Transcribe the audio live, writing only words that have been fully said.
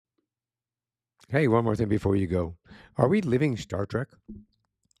Hey, one more thing before you go. Are we living Star Trek?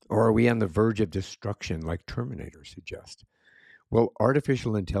 Or are we on the verge of destruction like Terminator suggests? Will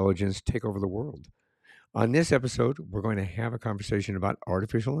artificial intelligence take over the world? On this episode, we're going to have a conversation about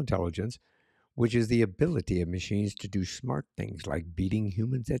artificial intelligence, which is the ability of machines to do smart things like beating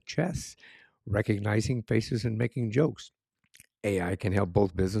humans at chess, recognizing faces, and making jokes. AI can help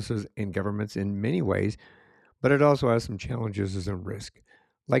both businesses and governments in many ways, but it also has some challenges and risk,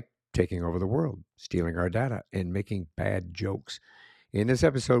 like taking over the world, stealing our data, and making bad jokes. In this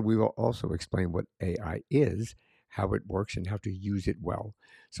episode, we will also explain what AI is, how it works, and how to use it well.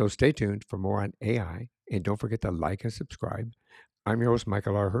 So stay tuned for more on AI, and don't forget to like and subscribe. I'm your host,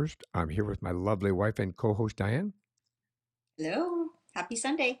 Michael R. Hurst. I'm here with my lovely wife and co host, Diane. Hello. Happy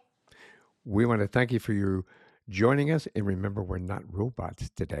Sunday. We want to thank you for your joining us. And remember, we're not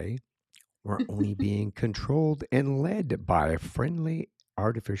robots today. We're only being controlled and led by a friendly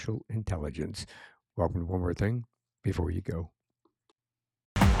artificial intelligence. Welcome to one more thing before you go.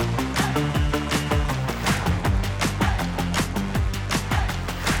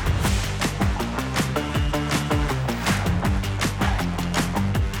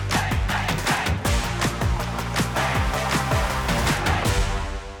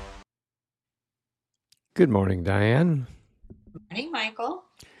 Good morning, Diane. Morning, Michael.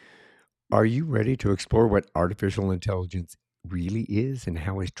 Are you ready to explore what artificial intelligence really is and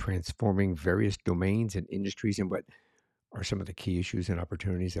how it's transforming various domains and industries and what are some of the key issues and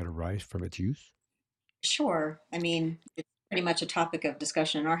opportunities that arise from its use? Sure. It's pretty much a topic of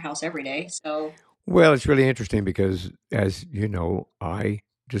discussion in our house every day. So, Well, it's really interesting because, as you know, I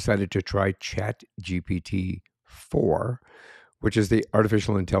decided to try Chat GPT 4, which is the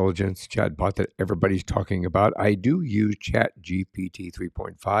artificial intelligence chatbot that everybody's talking about. I do use Chat GPT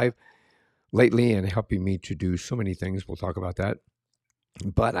 3.5 lately and helping me to do so many things. We'll talk about that.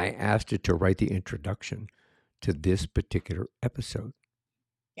 But I asked it to write the introduction to this particular episode,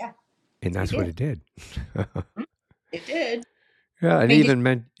 yeah, and you that's what did. it did. Mhm. It did. Yeah, I and mean, did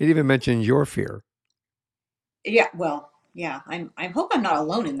it even mentioned your fear. yeah, well, yeah, I hope I'm not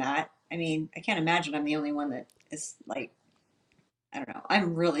alone in that. I can't imagine I'm the only one that is like, I don't know.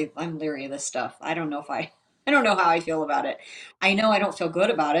 I'm leery of this stuff. I don't know how I feel about it. I know I don't feel good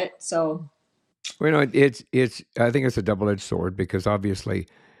about it. So, Well, it's I think it's a double edged sword because obviously,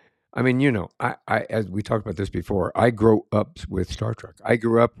 I mean, I as we talked about this before, I grew up with Star Trek. I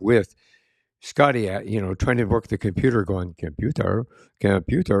grew up with Scotty, trying to work the computer, going computer,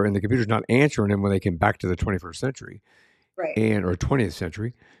 computer, and the computer's not answering him when they came back to the 21st century right. and or 20th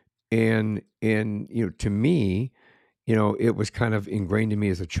century, and to me, it was kind of ingrained in me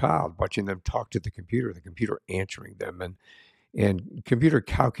as a child, watching them talk to the computer answering them, and computer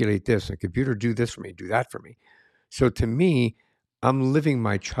calculate this, and computer do this for me, do that for me. So to me, I'm living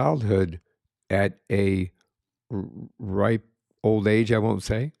my childhood at a r- ripe old age. I won't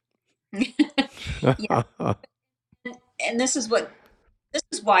say. Yeah. And this is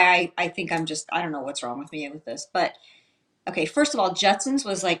why I think I don't know what's wrong with me with this, but okay, first of all, Jetsons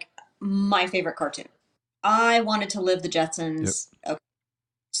was like my favorite cartoon. I wanted to live the Yep. Jetsons. Okay.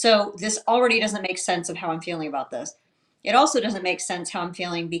 So this already doesn't make sense of how I'm feeling about this. It also doesn't make sense how I'm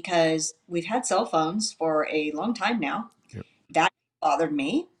feeling because we've had cell phones for a long time now. Yep. That bothered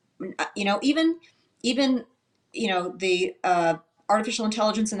me. Even the artificial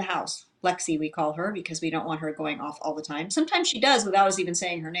intelligence in the house, Lexi, we call her because we don't want her going off all the time. Sometimes she does without us even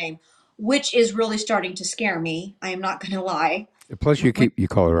saying her name, which is really starting to scare me. I am not going to lie. And plus, you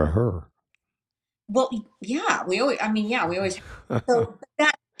call her a her. Well, yeah, we always. So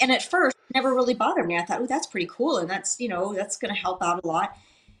that, and at first, it never really bothered me. I thought, oh, that's pretty cool, and that's going to help out a lot.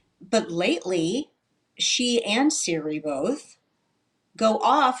 But lately, she and Siri both go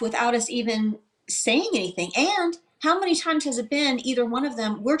off without us even saying anything. And how many times has it been either one of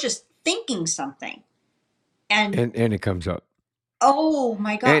them? We're just thinking something, and and it comes up, oh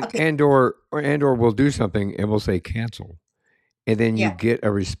my God, okay, and or we'll do something and we'll say cancel, and then you yeah, get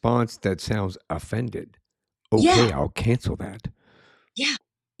a response that sounds offended. yeah, Okay, I'll cancel that. yeah,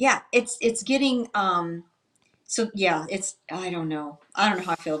 yeah. It's getting So yeah, it's I don't know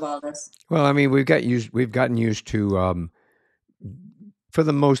how I feel about this. Well, I mean, we've gotten used to, for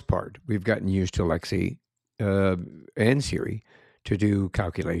the most part, we've gotten used to Lexi uh, and Siri to do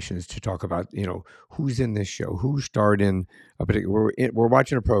calculations, to talk about, who's in this show, who starred in a particular. We're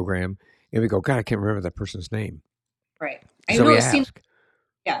watching a program, and we go, God, I can't remember that person's name. Right. I So know we it seems, ask,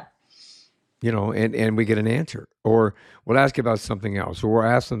 yeah. and we get an answer, or we'll ask about something else, or we'll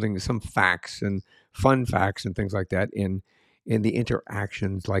ask some facts and fun facts and things like that, and the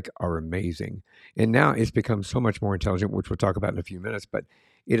interactions like are amazing. And now it's become so much more intelligent, which we'll talk about in a few minutes. But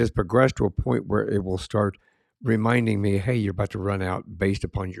it has progressed to a point where it will start reminding me, hey, you're about to run out based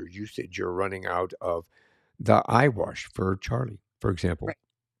upon your usage. You're running out of the eye wash for Charlie, for example. Right.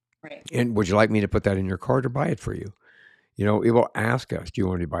 Right. And would you like me to put that in your cart or buy it for you? You know, it will ask us, do you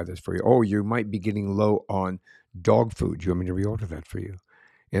want me to buy this for you? Oh, you might be getting low on dog food. Do you want me to reorder that for you?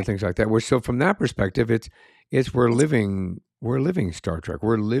 And things like that. Which, so from that perspective, it's we're It's living Star Trek.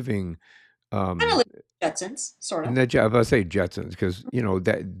 We're living kind of um like Jetsons, sort of. and that I was say Jetsons because you know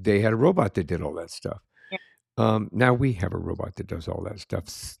that they had a robot that did all that stuff. Yeah. Now we have a robot that does all that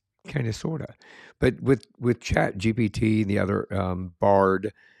stuff, kind of, sorta. But with Chat GPT, the other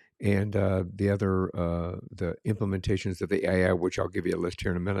Bard, and the other the implementations of the AI, which I'll give you a list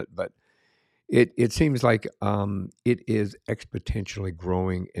here in a minute, but it seems like it is exponentially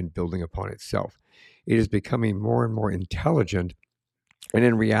growing and building upon itself. It is becoming more and more intelligent, and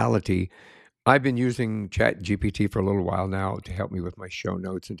in reality, I've been using Chat GPT for a little while now to help me with my show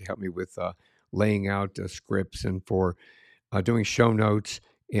notes and to help me with laying out scripts and for doing show notes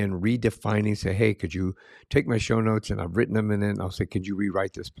and redefining. Say, hey, could you take my show notes and I've written them, and then I'll say, could you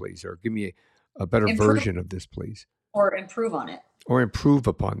rewrite this, please, or give me a better Improve version of this, please, or improve on it. or improve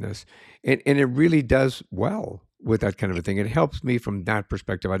upon this. And it really does well with that kind of a thing. It helps me from that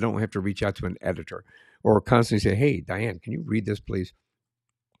perspective. I don't have to reach out to an editor or constantly say, hey, Diane, can you read this, please?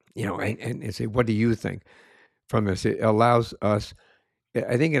 You know, Right. and say, what do you think from this? It allows us,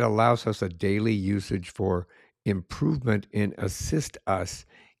 I think it allows us a daily usage for improvement and assist us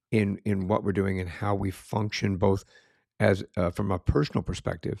in what we're doing and how we function, both as from a personal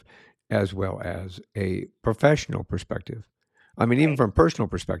perspective as well as a professional perspective. I mean, even Right. from personal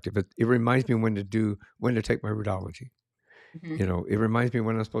perspective, it reminds me when to take my rhodology. Hmm. You know, it reminds me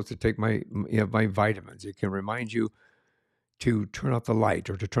when I'm supposed to take my vitamins. It can remind you to turn off the light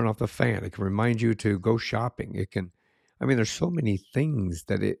or to turn off the fan. It can remind you to go shopping. It can, I mean, there's so many things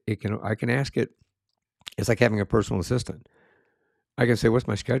that I can ask it. It's like having a personal assistant. I can say, what's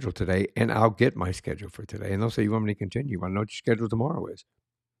my schedule today? And I'll get my schedule for today. And they'll say, you want me to continue? You want to know what your schedule tomorrow is?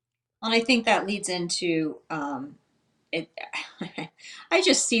 And I think that leads into it. I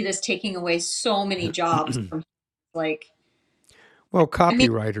just see this taking away so many jobs from, like, Well, I mean,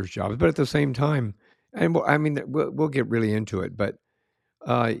 copywriters' jobs, but at the same time, and I mean, we'll get really into it, but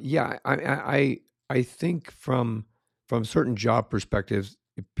yeah, I think from certain job perspectives,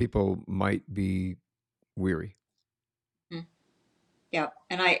 people might be weary. mm, yeah.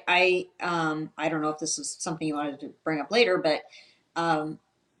 And I don't know if this is something you wanted to bring up later, but um,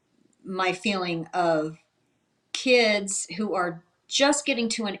 my feeling of kids who are just getting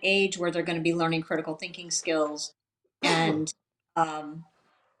to an age where they're going to be learning critical thinking skills and um,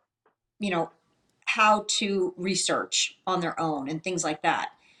 you know, how to research on their own and things like that.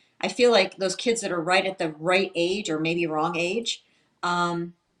 I feel like those kids that are right at the right age or maybe wrong age,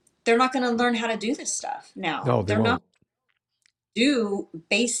 um, they're not going to learn how to do this stuff now. No, they They're not won't. do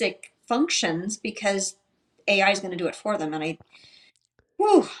basic functions because AI is going to do it for them. And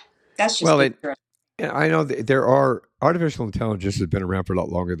whew, that's just Well, dangerous. I know there are artificial intelligence has been around for a lot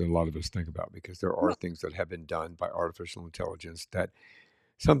longer than a lot of us think about, because there are things that have been done by artificial intelligence, that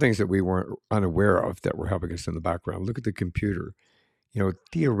some things that we weren't unaware of that were helping us in the background. Look at the computer. You know,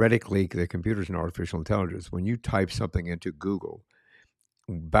 theoretically, the computer's an artificial intelligence. When you type something into Google,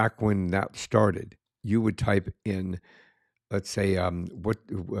 back when that started, you would type in, let's say, what's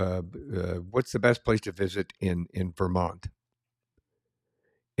the best place to visit in Vermont,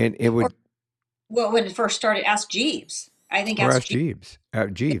 and it Or, would, well, when it first started, Ask Jeeves. I think or Ask ask Jeeves. Jeeves.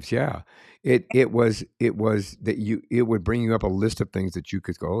 Jeeves, yeah. It was that it would bring you up a list of things that you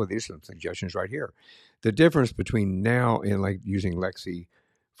could go, oh, these are some suggestions right here. The difference between now and like using Lexi,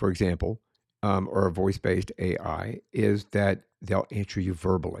 for example, or a voice based AI, is that they'll answer you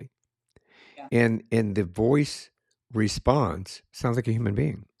verbally, Yeah. and the voice response sounds like a human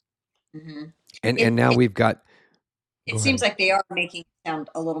being. Hmm. And It, now it we've got, it go seems ahead. like they are making it sound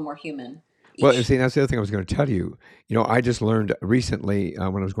a little more human Well, and ish. see, that's the other thing I was going to tell you. You know, I just learned recently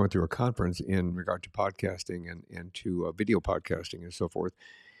when I was going through a conference in regard to podcasting and to video podcasting and so forth.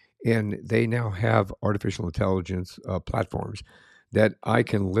 And they now have artificial intelligence platforms that I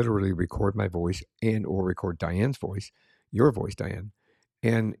can literally record my voice and or record Diane's voice, your voice, Diane,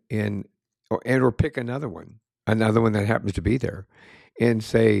 and or pick another one that happens to be there, and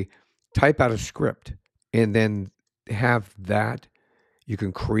say, type out a script, and then have that. You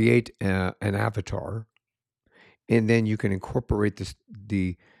can create an avatar, and then you can incorporate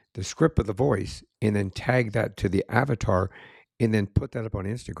the script of the voice, and then tag that to the avatar, and then put that up on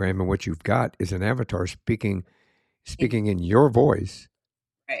Instagram. And what you've got is an avatar In, speaking in your voice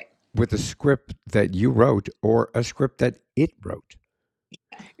right. with a script that you wrote or a script that it wrote.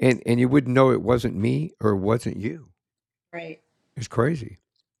 and you wouldn't know it wasn't me or it wasn't you. Right. It's crazy.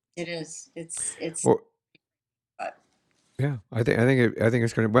 It is. It's Well, uh, yeah, I think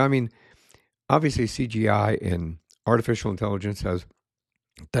it's going to. Well, I mean, obviously CGI and artificial intelligence has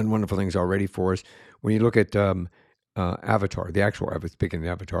done wonderful things already for us. When you look at Avatar, the actual Avatar, speaking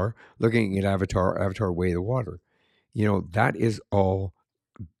of Avatar, looking at Avatar Way of the Water, that is all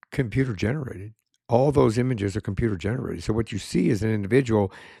computer generated. All those images are computer generated. So what you see is an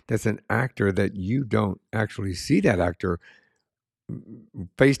individual that's an actor that you don't actually see that actor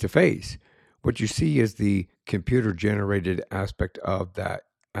face to face. What you see is the computer generated aspect of that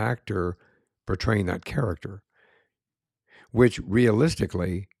actor portraying that character, which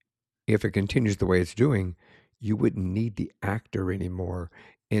realistically, if it continues the way it's doing, you wouldn't need the actor anymore.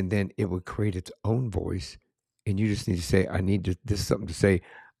 And then it would create its own voice. And you just need to say, this is something to say.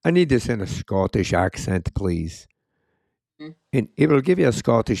 I need this in a Scottish accent, please. mm, And it will give you a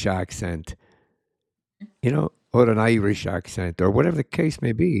Scottish accent, or an Irish accent, or whatever the case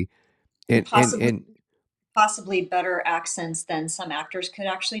may be. and And possibly better accents than some actors could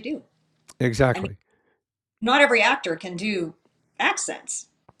actually do. I mean, exactly. not every actor can do accents,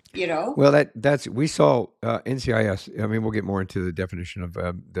 you know? Well, that's we saw NCIS. I mean, we'll get more into the definition of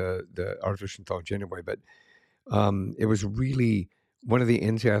the artificial intelligence anyway, but it was really one of the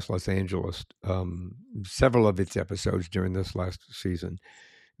NCIS Los Angeles. Several of its episodes during this last season,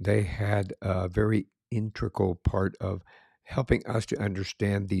 they had a very integral part of helping us to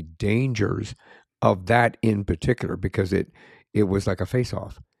understand the dangers of that in particular, because it was like a face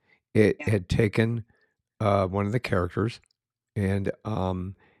off. It Yeah. had taken one of the characters, and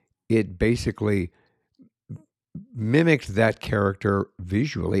it basically mimicked that character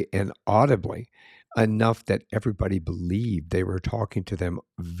visually and audibly enough that everybody believed they were talking to them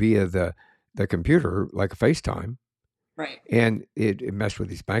via the computer, like a FaceTime. Right. And it messed with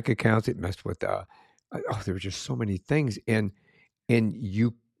these bank accounts. It messed with there were just so many things, and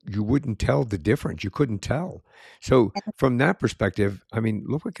you wouldn't tell the difference. You couldn't tell. So from that perspective, I mean,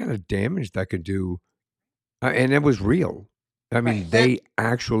 look what kind of damage that could do, and it was real. I Right. mean, they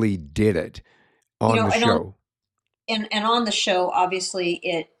actually did it You on know, the show. and on the show, obviously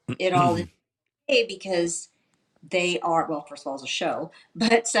it all is okay because they are, well, first of all, it's a show,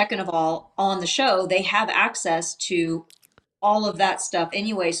 but second of all, on the show, they have access to all of that stuff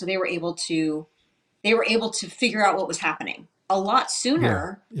anyway, so they were able to figure out what was happening a lot Yeah,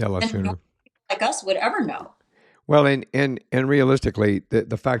 sooner yeah, a lot than sooner. like us would ever know. Well, and realistically,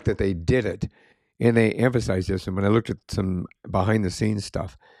 the fact that they did it, and they emphasized this, and when I looked at some behind the scenes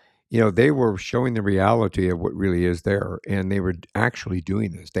stuff, they were showing the reality of what really is there, and they were actually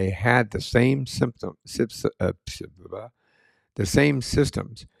doing this. They had the same the same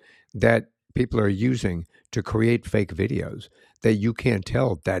systems that people are using to create fake videos that you can't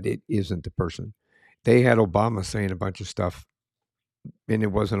tell that it isn't the person. They had Obama saying a bunch of stuff, and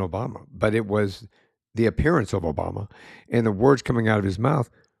it wasn't Obama, but it was the appearance of Obama, and the words coming out of his mouth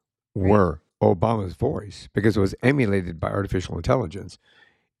Right. were Obama's voice because it was emulated by artificial intelligence,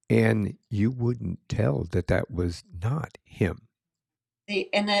 and you wouldn't tell that that was not him.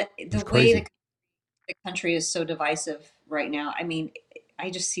 And It was the way crazy. the country is so divisive right now. I mean, I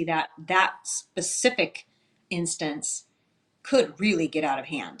just see that specific instance could really get out of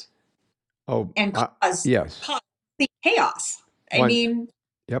hand Oh, and yes, cause the chaos. I one. mean,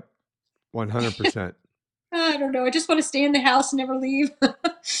 Yep, 100%. I don't know. I just want to stay in the house and never leave. I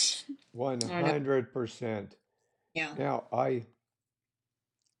don't know. 100%. Yeah. Now, I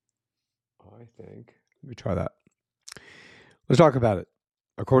think, let me try that. Let's talk about it.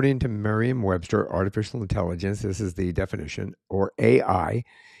 According to Merriam-Webster, artificial intelligence, this is the definition, or AI,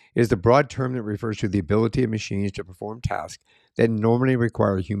 is the broad term that refers to the ability of machines to perform tasks that normally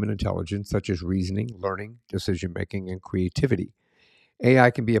require human intelligence, such as reasoning, learning, decision making, and creativity.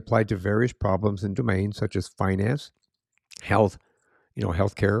 AI can be applied to various problems and domains such as finance, health,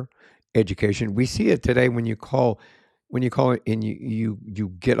 healthcare, education. We see it today when you call it and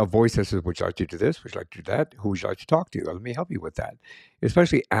you get a voice that says, "Would you like to do this? Would you like to do that? Who would you like to talk to? Let me help you with that."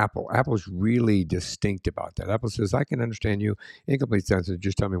 Especially Apple. Apple's really distinct about that. Apple says, "I can understand you in complete sense.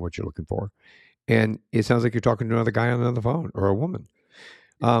 Just tell me what you're looking for." And it sounds like you're talking to another guy on another phone or a woman.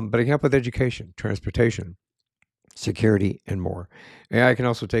 But it can help with education, transportation, security, and more. AI can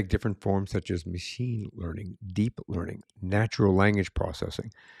also take different forms such as machine learning, deep learning, natural language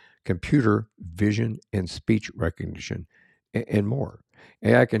processing, computer vision and speech recognition, and more.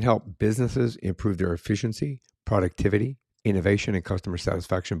 AI can help businesses improve their efficiency, productivity, innovation, and customer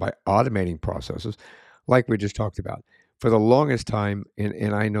satisfaction by automating processes like we just talked about. For the longest time,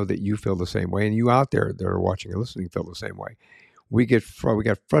 and I know that you feel the same way, and you out there that are watching and listening feel the same way, we got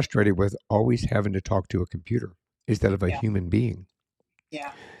frustrated with always having to talk to a computer instead of a Yeah. human being.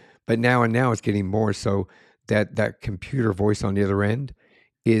 Yeah. But now it's getting more so that that computer voice on the other end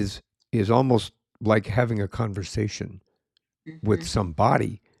is almost like having a conversation with Hmm.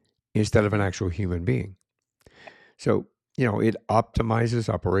 somebody instead of an Hmm. actual human being. So, it optimizes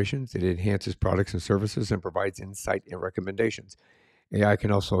operations, it enhances products and services, and provides insight and recommendations. AI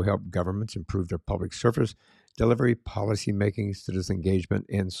can also help governments improve their public service delivery, policy making, citizen engagement,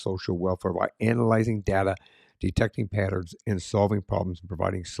 and social welfare by analyzing data, detecting patterns, and solving problems and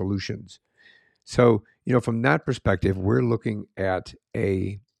providing solutions. So, from that perspective, we're looking at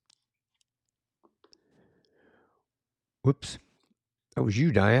whoops, that was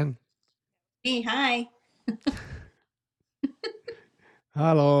you, Diane. Hey, hi.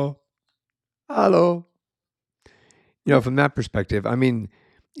 Hello. Hello. From that perspective, I mean,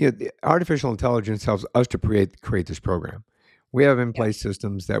 the artificial intelligence helps us to create this program. We have in Yeah. place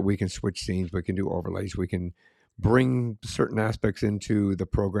systems that we can switch scenes, we can do overlays, we can bring certain aspects into the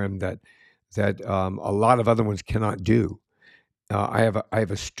program that a lot of other ones cannot do. I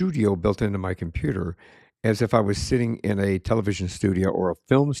have a studio built into my computer, as if I was sitting in a television studio or a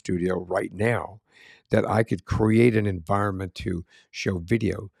film studio right now, that I could create an environment to show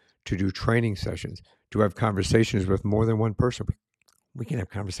video, to do training sessions, to have conversations with more than one person. We can have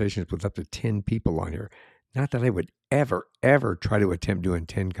conversations with up to 10 people on here. Not that I would ever try to attempt doing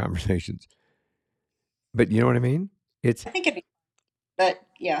 10 conversations, but you know what I mean? It's I think it'd be, but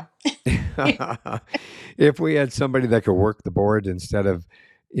yeah. if we had somebody that could work the board instead of,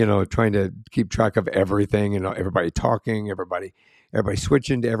 trying to keep track of everything and everybody talking, everybody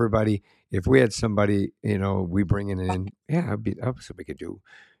switching to everybody. If we had somebody, we bring in, yeah, that's what we could do.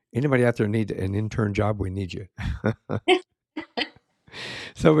 Anybody out there need an intern job? We need you.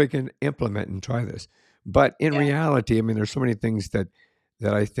 So we can implement and try this. But in Yeah. reality, I mean, there's so many things that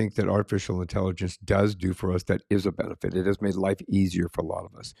I think that artificial intelligence does do for us that is a benefit. It has made life easier for a lot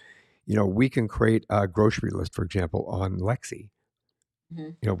of us. We can create a grocery list, for example, on Lexi.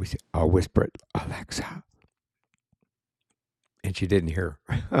 Hmm. We say, I'll whisper it, Alexa, and she didn't hear.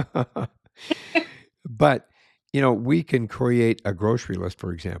 But we can create a grocery list,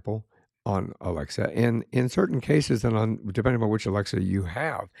 for example, on Alexa, and in certain cases, and on depending on which Alexa you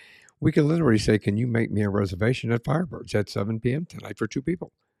have, we can literally say, "Can you make me a reservation at Firebirds at 7 p.m. tonight for 2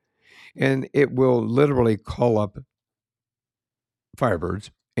 people?" And it will literally call up Firebirds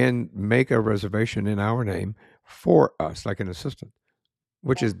and make a reservation in our name for us, like an assistant,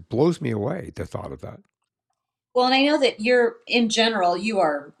 which Yeah. is blows me away. The thought of that. Well, and I know that you're in general, you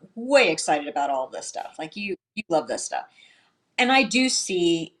are way excited about all of this stuff. Like you love this stuff. And I do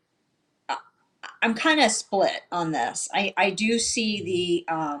see uh, I'm kind of split on this. I do see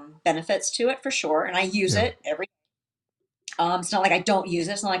the benefits to it for sure, and I use Yeah. it every. It's not like I don't use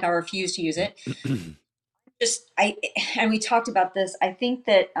it. It's not like I refuse to use it. Just I and we talked about this. I think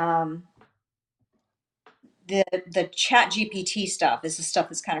that the Chat GPT stuff is the stuff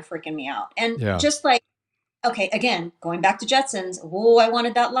that's kind of freaking me out. And Yeah. just like okay, again, going back to Jetsons, oh, I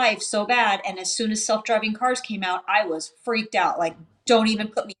wanted that life so bad. And as soon as self-driving cars came out, I was freaked out. Like, don't even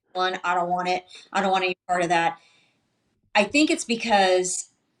put me in one. I don't want it. I don't want any part of that. I think it's because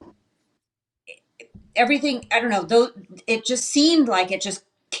everything, I don't know, though it just seemed like it just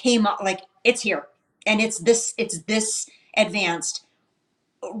came up like it's here. And it's this advanced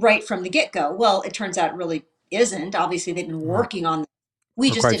right from the get-go. Well, it turns out it really isn't. Obviously, they've been Right. working on it. We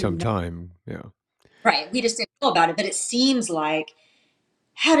For just quite some didn't know. time. Yeah. Right. We just didn't know about it. But it seems like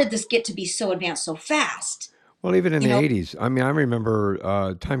how did this get to be so advanced so fast? Well, even in You the know, 80s, I mean, I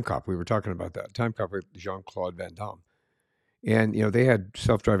remember Time Cop. We were talking about that. Time Cop with Jean Claude Van Damme. And, they had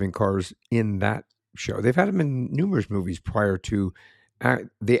self driving cars in that show. They've had them in numerous movies prior to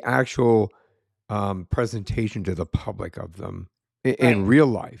the actual presentation to the public of them in right. real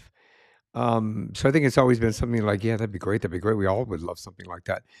life. So I think it's always been something like, yeah, that'd be great. That'd be great. We all would love something like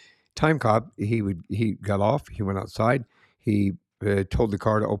that. Time Cop, he got off, he went outside, he told the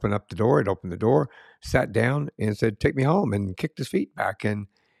car to open up the door. It opened the door, sat down, and said, "Take me home," and kicked his feet back and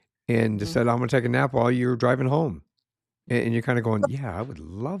just Mhm. said, "I'm going to take a nap while you're driving home." And you're kind of going, "Yeah, I would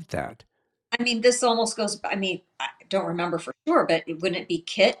love that." I mean, this almost goes. I mean, I don't remember for sure, but wouldn't it be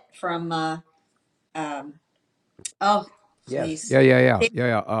Kit from? Um, oh, Yes. please. Yeah, yeah, yeah, yeah,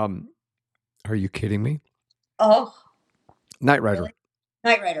 yeah. Are you kidding me? Oh, Knight Rider. really?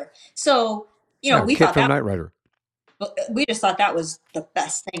 Knight Rider. So Yeah, we Kit thought from that Knight Rider. we just thought that was the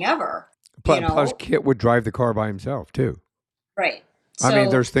best thing ever. Plus, Kit would drive the car by himself too. Right. I mean,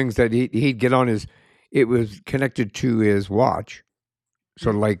 So there's things that he'd get on his. It was connected to his watch,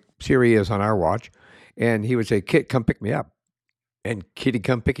 sort mm, of like Siri is on our watch, and he would say, "Kit, come pick me up," And Kitty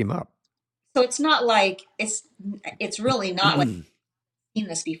come pick him up. So it's not like it's really not like we've seen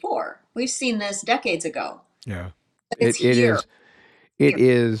this before. We've seen this decades ago, Yeah. but it's It here. is it Here.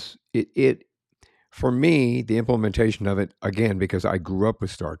 is it for me, the implementation of it, again, because I grew up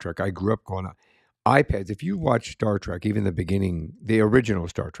with Star Trek, I grew up going on iPads. If you watch Star Trek, even the beginning, the original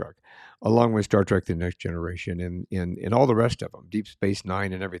Star Trek, along with Star Trek The Next Generation and all the rest of them, Deep Space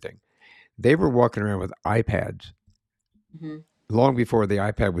Nine and everything, they were walking around with iPads Hmm. long before the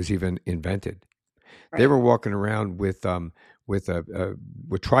iPad was even invented. They Right. were walking around with a with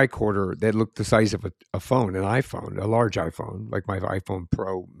tricorder that looked the size of a phone, an iPhone, a large iPhone, like my iPhone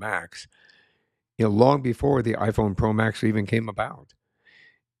Pro Max. Long before the iPhone Pro Max even came about.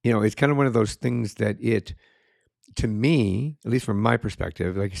 It's kind of one of those things that to me, at least from my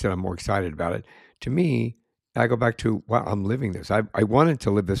perspective, like you said, I'm more excited about it. To me, I go back to, wow, I'm living this. I wanted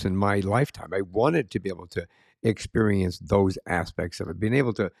to live this in my lifetime. I wanted to be able to experience those aspects of it, being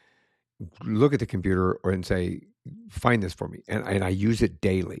able to look at the computer and say, find this for me. And I use it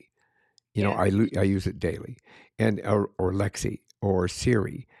daily. Yeah. I use it daily, and or Lexi or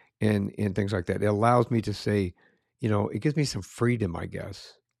Siri and things like that. It allows me to say, it gives me some freedom, I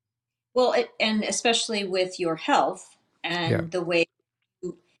guess. Well, and especially with your health Yeah, and the way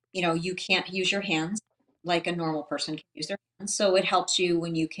you can't use your hands like a normal person can use their hands. So it helps you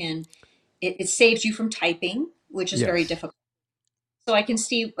when you can. It saves you from typing, which is very yes, difficult. So I can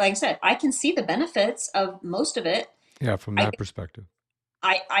see, like I said, I can see the benefits of most of it. yeah. From I that perspective,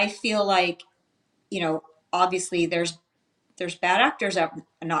 I feel like obviously there's bad actors out,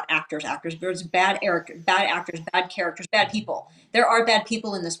 not actors, there's bad actors, bad characters, bad people. There are bad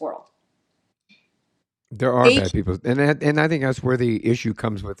people in this world. there are They bad people, and I think that's where the issue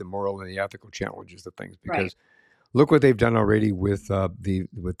comes with the moral and the ethical challenges of things. right. Because look what they've done already with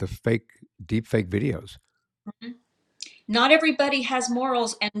the fake deep fake videos. Mhm. Not everybody has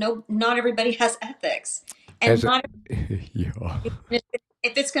morals, and no, not everybody has ethics, and As a not yeah. if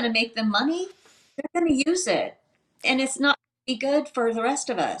it's going to make them money, they're going to use it, and it's not gonna be good for the rest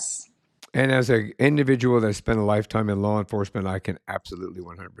of us. And as an individual that spent a lifetime in law enforcement, I can absolutely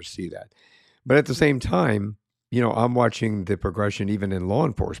 100% see that. But at the same time, I'm watching the progression even in law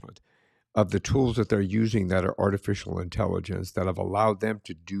enforcement of the tools that they're using that are artificial intelligence that have allowed them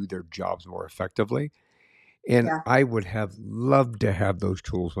to do their jobs more effectively. And Yeah, I would have loved to have those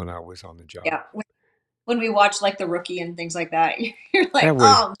tools when I was on the job. yeah. When we watch like The Rookie and things like that, you're like, That was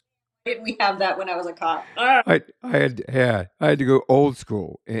oh, why didn't we have that when I was a cop? Ah, I had to go old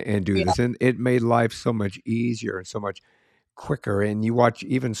school and do yeah, this, and it made life so much easier and so much quicker. And you watch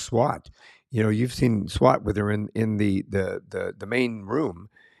even SWAT. You've seen SWAT where they're in the main room,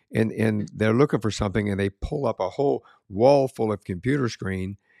 and they're looking for something, and they pull up a whole wall full of computer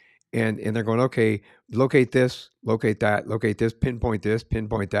screen, and they're going, okay, locate this, pinpoint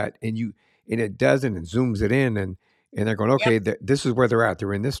that, and it does it and zooms it in, and they're going, yep. okay, this is where they're at.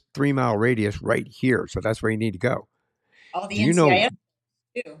 They're in this 3 mile radius right here, so that's where you need to go. All the Do you know NCIS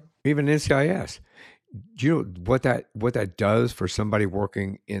too. even NCIS? Do you know what that does for somebody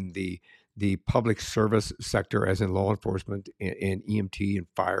working in the public service sector, as in law enforcement and EMT and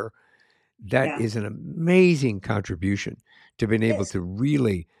fire? That Yeah, is an amazing contribution to being it able is. to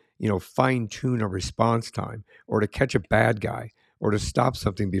really, fine tune a response time or to catch a bad guy or to stop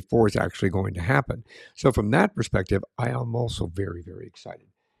something before it's actually going to happen. So from that perspective, I am also very, very excited.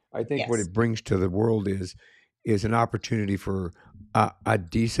 I think what Yes. it brings to the world is an opportunity for a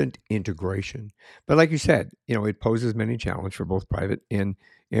decent integration. But like you said, it poses many challenges for both private and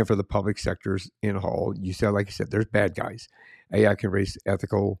for the public sectors in whole. You said, like you said, there's bad guys. AI can raise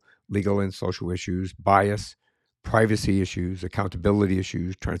ethical, legal, and social issues, bias, privacy issues, accountability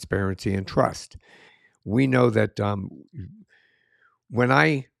issues, transparency, and trust. We know that when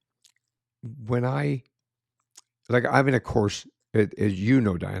I when I like I'm in a course, as you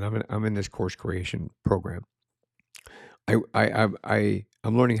know, Diane, I'm in this course creation program. I'm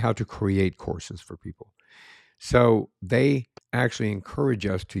learning how to create courses for people. So they actually encourage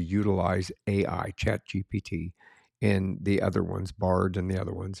us to utilize AI, Chat GPT, and the other ones, Bard, and the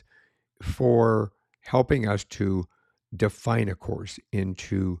other ones for helping us to define a course and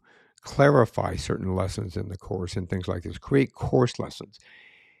to clarify certain lessons in the course and things like this, create course lessons.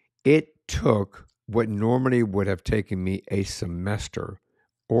 It took what normally would have taken me a semester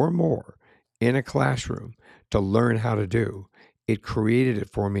or more in a classroom to learn how to do. It created it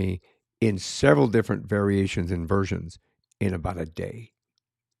for me in several different variations and versions in about a day.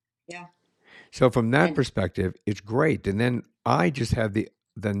 Yeah. So from that And perspective, it's great. And then I just have the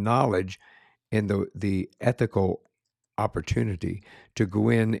knowledge and the ethical opportunity to go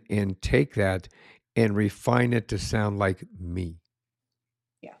in and take that and refine it to sound like me.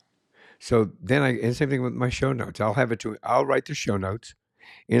 So then and same thing with my show notes. I'll write the show notes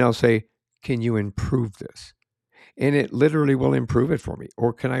and I'll say, can you improve this? And it literally will improve it for me.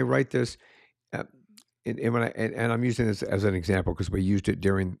 Or can I write this? Uh, and I'm using this as an example because we used it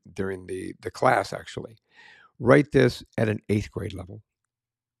during the class actually. Write this at an 8th grade level,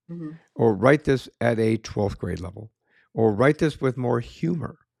 Hmm. or write this at a 12th grade level, or write this with more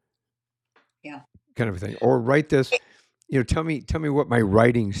humor, Yeah. kind of a thing, or write this. Tell me what my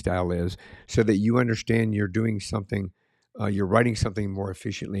writing style is, so that you understand you're doing something, you're writing something more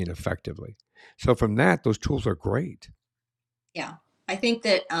efficiently and effectively. So from that, those tools are great. Yeah. I think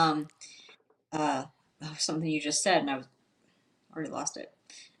that uh, something you just said, and I was already lost it.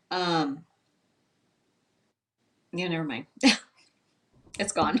 Um, yeah, never mind.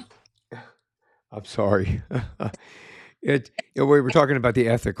 It's gone. I'm sorry. We were talking about the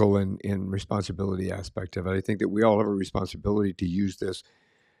ethical and responsibility aspect of it. I think that we all have a responsibility to use this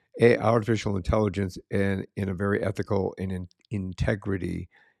artificial intelligence in a very ethical and integrity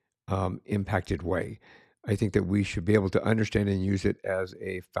impacted way. I think that we should be able to understand and use it as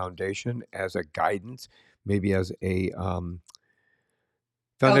a foundation, as a guidance, maybe as a Oh,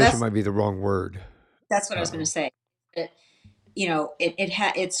 foundation might be the wrong word. that's what I was going to Uh, say. It,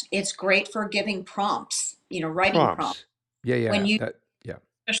 it's great for giving prompts. Writing prompts Prompts. Yeah, when yeah, you that, yeah.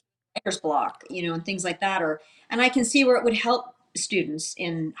 especially writer's block, and things like that. And I can see where it would help students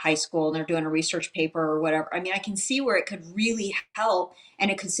in high school and they're doing a research paper or whatever. I mean, I can see where it could really help and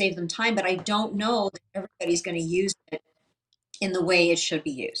it could save them time, but I don't know that everybody's going to use it in the way it should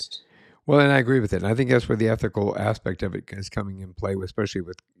be used. Well, and I agree with it. And I think that's where the ethical aspect of it is coming in play, especially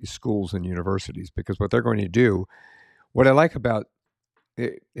with schools and universities, because what they're going to do, what I like about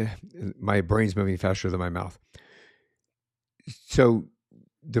it, my brain's moving faster than my mouth. So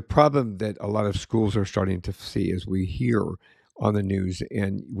the problem that a lot of schools are starting to see, as we hear on the news,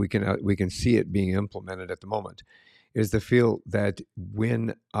 and we can see it being implemented at the moment, is the feel that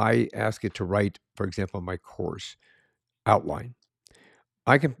when I ask it to write, for example, my course outline,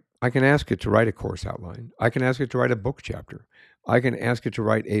 I can ask it to write a course outline. I can ask it to write a book chapter. I can ask it to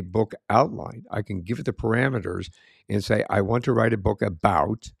write a book outline. I can give it the parameters and say, I want to write a book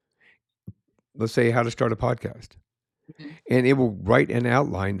about, let's say, how to start a podcast. Mhm. And it will write an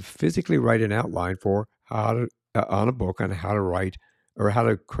outline, physically write an outline for how to, on a book on how to write or how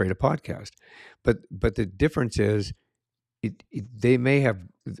to create a podcast. But the difference is, they may have,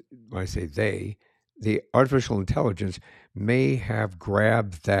 when I say they, the artificial intelligence may have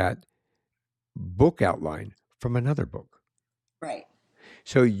grabbed that book outline from another book. Right.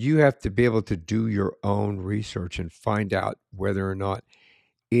 So you have to be able to do your own research and find out whether or not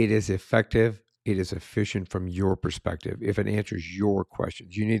it is effective, it is efficient from your perspective, if it answers your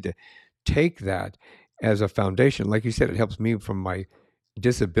questions. You need to take that as a foundation. Like you said, it helps me from my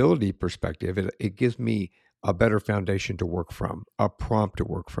disability perspective. It gives me a better foundation to work from, a prompt to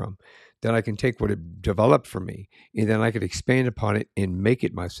work from. Then I can take what it developed for me, and then I could expand upon it and make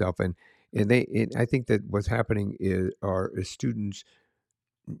it myself. And I think that what's happening is students,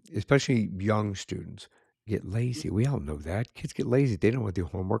 especially young students, get lazy. We all know that kids get lazy. They don't want to do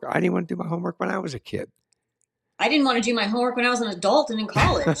homework. I didn't want to do my homework when I was a kid. I didn't want to do my homework when I was an adult and in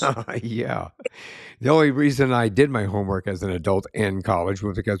college. Yeah. The only reason I did my homework as an adult in college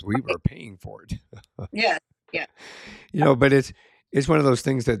was because we Right. were paying for it. Yeah. Yeah. But it's one of those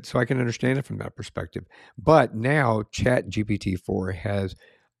things that, so I can understand it from that perspective. But now Chat GPT-4 has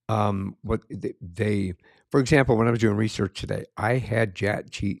what they, for example, when I was doing research today, I had Chat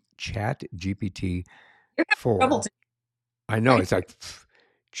GPT You're having trouble 4. today, I know, right? it's like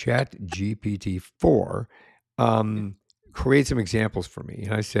Chat GPT-4, create some examples for me.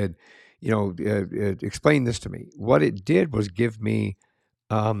 And I said, explain this to me. What it did was give me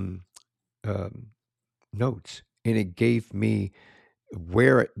um, um, notes, and it gave me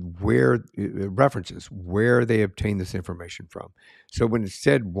where references, where they obtained this information from. So when it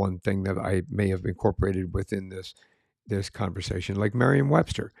said one thing that I may have incorporated within this conversation, like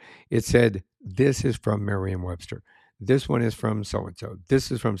Merriam-Webster, it said, this is from Merriam-Webster. This one is from so and so. This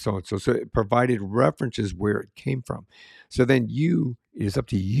is from so and so. So it provided references where it came from. So then it is up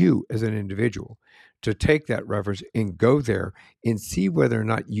to you as an individual to take that reference and go there and see whether or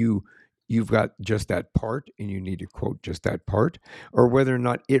not you've got just that part and you need to quote just that part, or whether or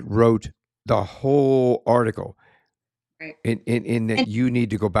not it wrote the whole article, Right. in that And you need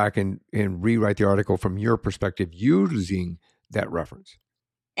to go back and rewrite the article from your perspective using that reference.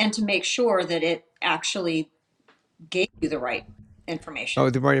 and to make sure that it actually gave you the right Oh,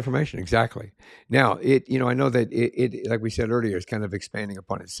 information. the right information, exactly. Now, I know that it, like we said earlier, is kind of expanding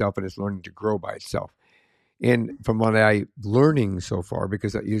upon itself and it's learning to grow by itself. And from what I'm learning so far,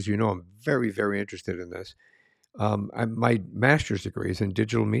 because as you know, I'm very, very interested in this. My master's degree is in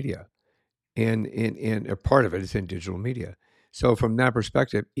digital media, and a part of it is in digital media. So from that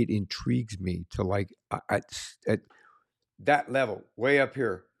perspective, it intrigues me to like at that level, way up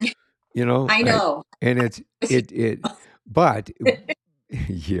here, you know. I know. And it, but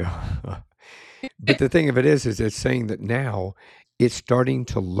yeah. But the thing of it is it's saying that now it's starting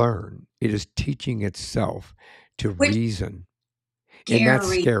to learn. It is teaching itself to Which reason, and that's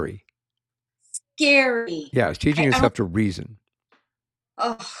scary, scary. scary. Yeah, it's teaching I don't. itself to reason.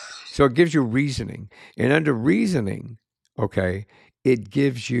 Oh, So it gives you reasoning, and under reasoning, okay, it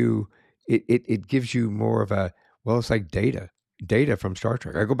gives you it gives you more of a, well, it's like data from Star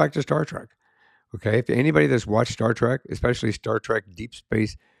Trek. I go back to Star Trek. Okay, if anybody that's watched Star Trek, especially Star Trek Deep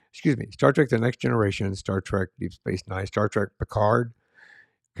Space, excuse me, Star Trek The Next Generation, Star Trek Deep Space Nine, Star Trek Picard,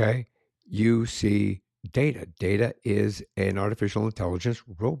 okay, you see Data. Data is an artificial intelligence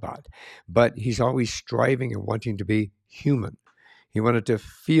robot, but he's always striving and wanting to be human. He wanted to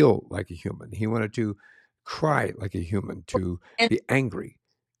feel like a human. He wanted to cry like a human, to and be angry,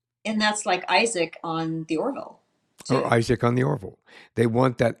 that's like Isaac on the Orville or too. Isaac on the Orville. They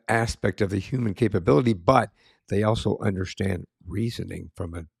want that aspect of the human capability, but they also understand reasoning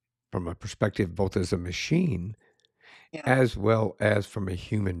from a perspective both as a machine Yeah. as well as from a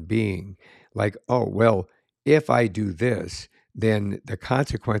human being. Like, oh well, if I do this, then the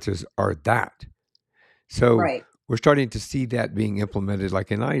consequences are that. So Right. we're starting to see that being implemented,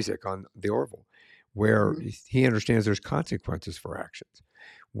 like in Isaac on the Orville, where Mhm. he understands there's consequences for actions.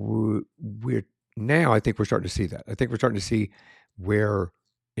 We're now, I think we're starting to see that. I think we're starting to see where,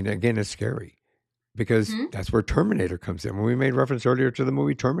 and again, it's scary because Mhm. that's where Terminator comes in. When we made reference earlier to the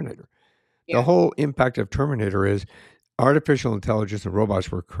movie Terminator, the Yeah. whole impact of Terminator is artificial intelligence and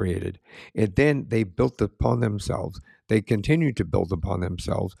robots were created, and then they built upon themselves. They continue to build upon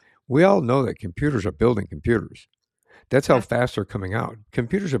themselves. We all know that computers are building computers. That's how Yeah. fast they're coming out.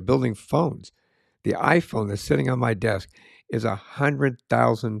 Computers are building phones. The iPhone that's sitting on my desk is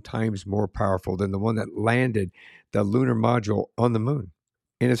 100,000 times more powerful than the one that landed the lunar module on the moon.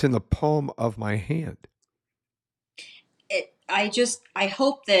 And it's in the palm of my hand. I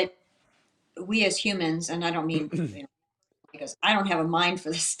hope that we as humans, and I don't mean, because I don't have a mind for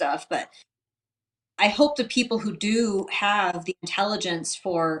this stuff, but I hope the people who do have the intelligence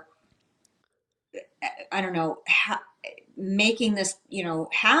for, I don't know, making this,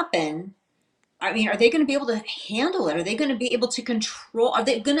 happen. I mean, are they going to be able to handle it? Are they going to be able to control?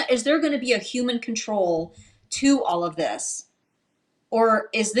 Is there going to be a human control to all of this? Or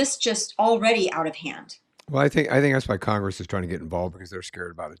is this just already out of hand? Well, I think that's why Congress is trying to get involved because they're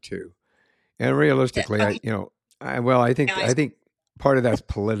scared about it too. And realistically, Okay. Now I think part of that's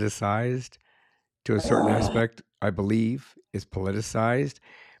politicized to a certain aspect. I believe is politicized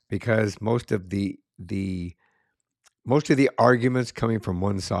because most of the arguments coming from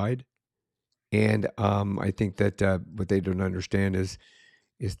one side, and I think that what they don't understand is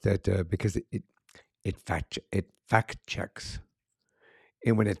that because it fact checks,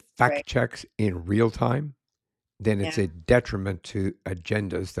 and when it right. fact checks in real time, then it's Yeah. a detriment to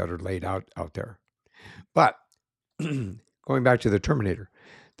agendas that are laid out there. But going back to the Terminator,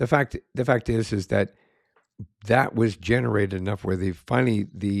 the fact is that that was generated enough where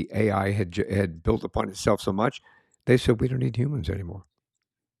the AI had built upon itself so much, they said we don't need humans anymore,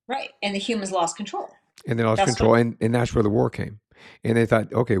 Right. And the humans lost control. and they lost That's what. control, and that's where the war came. And they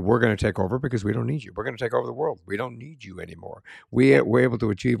thought, okay, we're going to take over because we don't need you. We're going to take over the world. We don't need you anymore. We Yeah. were able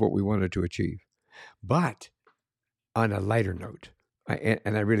to achieve what we wanted to achieve. But on a lighter note, and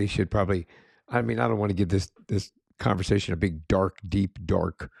I really should probably, I mean, I don't want to give this conversation a big dark, deep,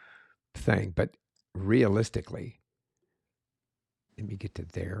 dark thing, but realistically, let me get to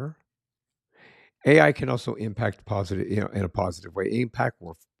there. AI can also impact positive, in a positive way. Impact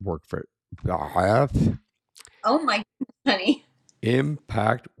work for Oh my goodness, honey.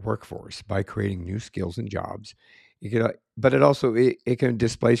 impact workforce by creating new skills and jobs. But it can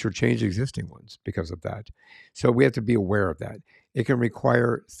displace or change existing ones because of that. So we have to be aware of that. It can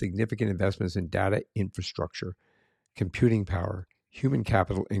require significant investments in data infrastructure, computing power, human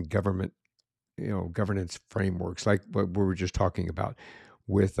capital, and governance frameworks, like what we were just talking about,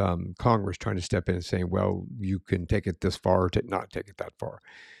 with Congress trying to step in and saying, well, you can take it this far, to not take it that far.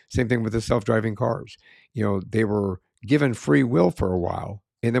 Same thing with the self-driving cars. They were given free will for a while,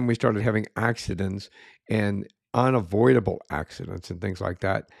 and then we started having accidents and unavoidable accidents and things like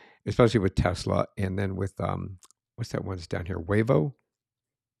that, especially with Tesla, and then with what's that one's down here, Waymo,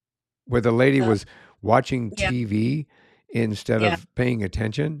 where the lady Uh, was watching yeah. TV instead Yeah. of paying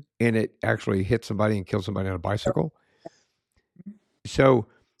attention, and it actually hit somebody and killed somebody on a bicycle. So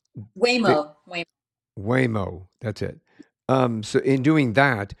the Waymo. Waymo, that's it. So in doing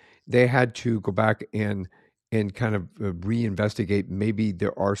that, they had to go back and kind of reinvestigate. Maybe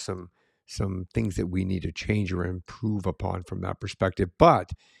there are some things that we need to change or improve upon from that perspective.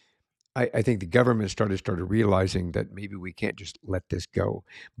 But I think the government started realizing that maybe we can't just let this go.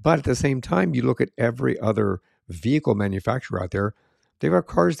 But at the same time, you look at every other vehicle manufacturer out there; they've got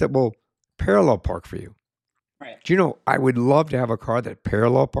cars that will parallel park for you. Right. Do you know? I would love to have a car that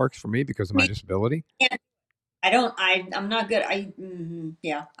parallel parks for me because of my Me, disability. yeah, I don't. I'm not good.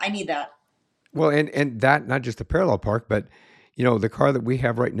 Yeah, I need that. Well, and that not just the parallel park, but the car that we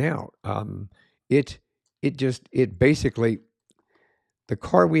have right now, it it basically the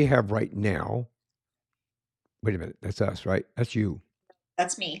car we have right now. Wait a minute, that's us, right? That's you.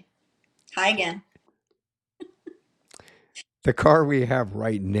 That's me. Hi again. The car we have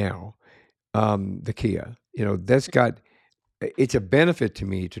right now, the Kia. That's got it's a benefit to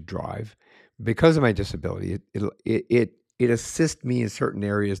me to drive because of my disability. It assists me in certain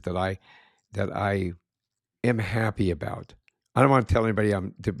areas that I am happy about. I don't want to tell anybody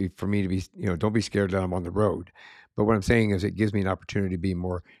I'm to be for me to be, don't be scared that I'm on the road. But what I'm saying is it gives me an opportunity to be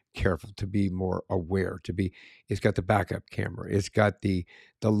more careful, to be more aware, it's got the backup camera. It's got the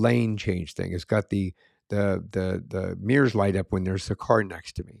lane change thing. It's got the mirrors light up when there's a car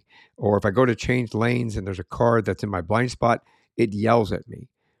next to me. Or if I go to change lanes and there's a car that's in my blind spot, it yells at me,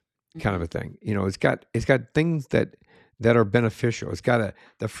 kind of Mhm. a thing. It's got things that are beneficial. It's got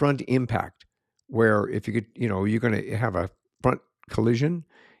the front impact where if you could, you're going to have a front collision,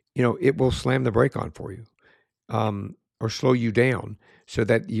 it will slam the brake on for you, or slow you down so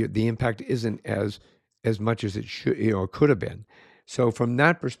that the impact isn't as much as it should, could have been. So from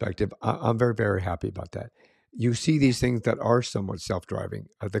that perspective, I'm very, very happy about that. You see Yeah. these things that are somewhat self-driving,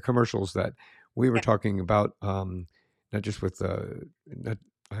 the commercials that we were Yeah. talking about, not just with not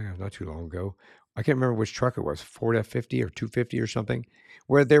not too long ago. I can't remember which truck it was, Ford F-50 or 250 or something,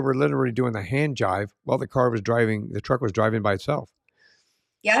 where they were literally doing the hand jive while the truck was driving by itself.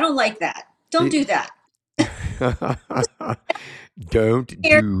 Yeah, I don't like that. Don't It, do that. don't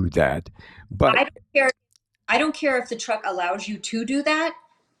Care- do that. I But don't care. I don't care if the truck allows you to do that.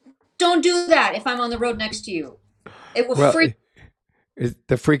 Don't do that if I'm on the road next to you. It will well, freak.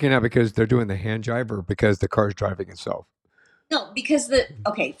 they're freaking out because they're doing the hand jive or because the car's driving itself. No, because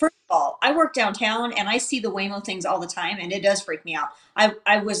okay, first of all, I work downtown and I see the Waymo things all the time and it does freak me out.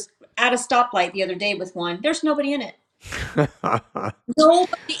 I was at a stoplight the other day with one. There's nobody in it.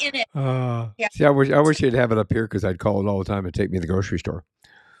 Nobody in it. Yeah. See, I wish you'd have it up here because I'd call it all the time and take me to the grocery store.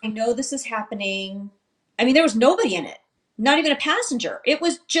 I know this is happening. I mean, there was nobody in it. Not even a passenger. It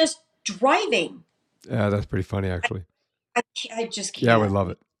was just driving. Yeah, that's pretty funny, actually. I just Yeah, I would can't. love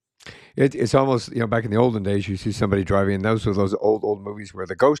it. It's almost, back in the olden days, you see somebody driving, and those were those old movies where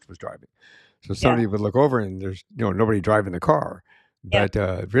the ghost was driving. So Yeah. somebody would look over and there's, nobody driving the car. Yeah.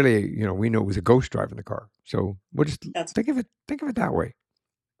 But really, we know it was a ghost driving the car. So we'll just That's think of it that way.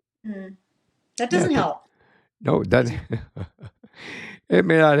 mm, that Yeah, doesn't help. no, that it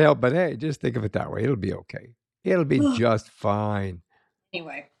may not help, but hey, just think of it that way. It'll be okay. It'll be just fine.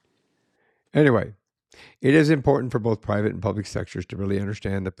 Anyway. Anyway, it is important for both private and public sectors to really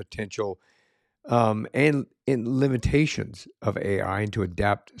understand the potential and in limitations of AI and to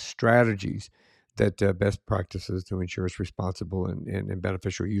adapt strategies that best practices to ensure its responsible and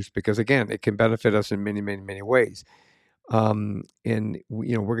beneficial use. Because again, it can benefit us in many, many, many ways. We're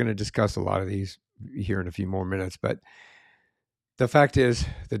going to discuss a lot of these here in a few more minutes. But the fact is,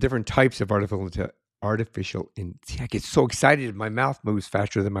 the different types of see, I get so excited, my mouth moves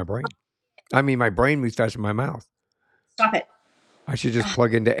faster than my brain. I mean, my brain moves faster than my mouth. Stop it. I should just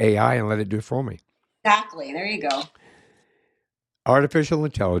plug into AI and let it do it for me. Exactly. There you go. Artificial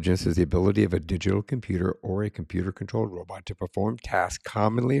intelligence is the ability of a digital computer or a computer controlled robot to perform tasks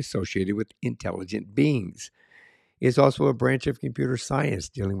commonly associated with intelligent beings. It is also a branch of computer science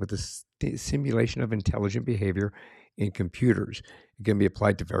dealing with the simulation of intelligent behavior in computers. It can be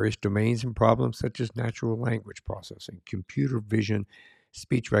applied to various domains and problems such as natural language processing, computer vision,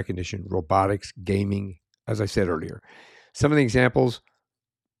 speech recognition, robotics, gaming, as I said earlier. Some of the examples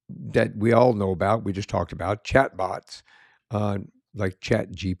that we all know about, we just talked about, chatbots, uh, like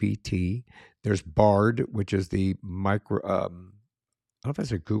Chat GPT. There's Bard, which is the micro. I don't know if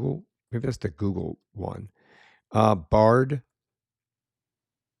that's a Google. Maybe that's the Google one. Bard.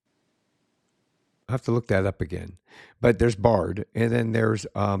 I have to look that up again. But there's Bard, and then there's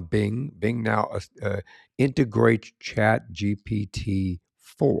Bing. Bing now integrates Chat GPT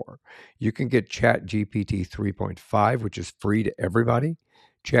 4. You can get Chat GPT 3.5, which is free to everybody.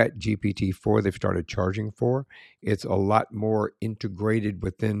 Chat GPT 4, they've started charging for. It's a lot more integrated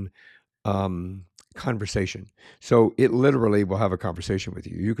within conversation. So it literally will have a conversation with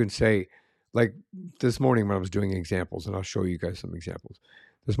you. You can say, like this morning when I was doing examples, and I'll show you guys some examples.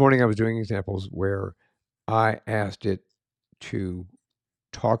 This morning I was doing examples where I asked it to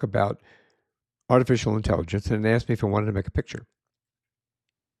talk about artificial intelligence, and it asked me if I wanted to make a picture.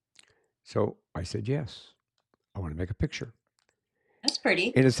 So I said yes. I want to make a picture. That's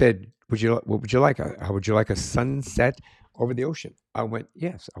pretty. And it said, what would you like? How would you like a sunset over the ocean? I went,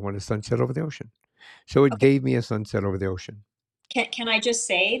 yes, I want a sunset over the ocean. So it Okay. gave me a sunset over the ocean. Can I just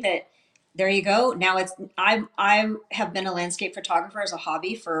say that there you go. Now it's I have been a landscape photographer as a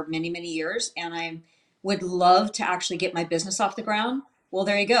hobby for many, many years, and I would love to actually get my business off the ground. Well,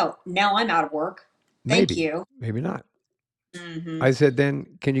 there you go. Now I'm out of work. Thank Maybe, you. maybe not. Hmm. I said,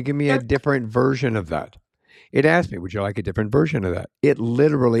 then can you give me a different version of that? It asked me, would you like a different version of that? It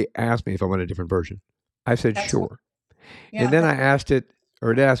literally asked me if I want a different version. I said, That's sure. And yeah. then I asked it,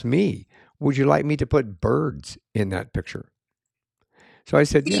 or it asked me, would you like me to put birds in that picture? So I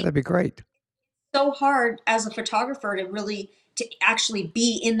said, yeah, See, that'd be great. so hard as a photographer to actually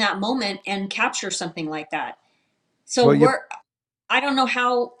be in that moment and capture something like that. So Well, you, I don't know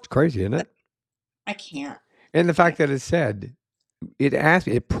how it's crazy, isn't it? I can't. And the fact that it said, it asked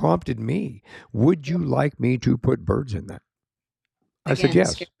me, it prompted me, would you like me to put birds in that? I said, Again,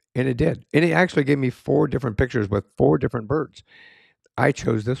 yes. And it did. And it actually gave me 4 different pictures with 4 different birds. I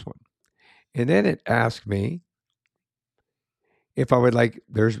chose this one. And then it asked me if I would like,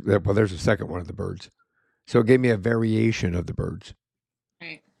 there's a second one of the birds. So it gave me a variation of the birds.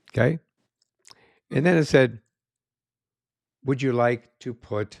 right. Okay. And then it said, would you like to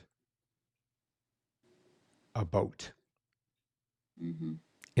put a boat Mm-hmm.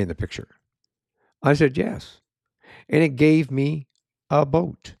 in the picture? I said, yes. And it gave me a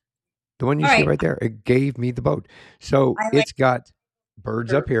boat. The one you All see right. right there, it gave me the boat. So I like it's got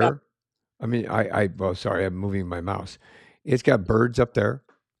birds up your here. I mean, well, sorry, I'm moving my mouse. It's got birds up there.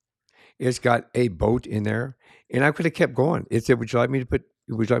 It's got a boat in there. And I could have kept going. It said, would you like me to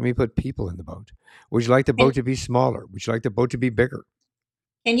put people in the boat? Would you like the Can, boat to be smaller? Would you like the boat to be bigger?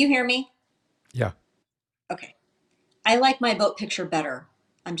 can you hear me? Yeah, Okay. I like my boat picture better.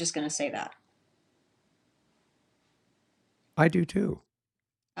 I'm just going to say that. I do too.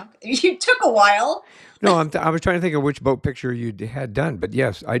 Okay. You took a while. No, I was trying to think of which boat picture you had done, but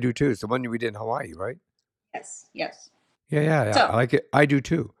yes, I do too. It's the one we did in Hawaii, right? Yes, yes. Yeah, yeah, yeah. So, I like it. I do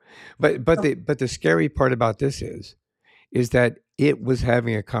too. so But the scary part about this is that it was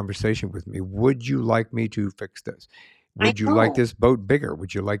having a conversation with me. Would you like me to fix this? I Would you like know. this boat bigger?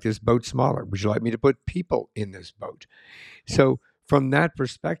 Would you like this boat smaller? Would you like me to put people in this boat? So from that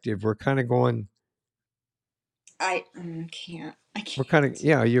perspective, we're kind of going. Can't. I We're kind of can't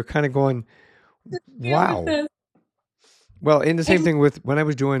yeah. You're kind of going. deal with Wow. this. Well, in the same I, thing with when I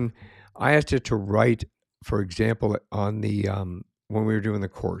was doing, I asked it to write, for example, on the when we were doing the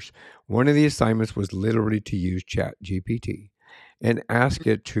course. One of the assignments was literally to use Chat GPT and ask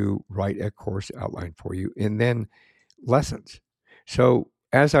it to write a course outline for you, and then lessons. So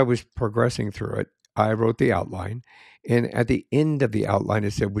as I was progressing through it, I wrote the outline, and at the end of the outline,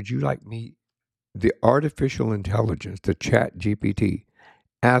 it said, "Would you like me, the artificial intelligence, the Chat GPT,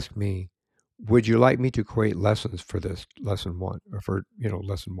 ask me, would you like me to create lessons for this lesson one or for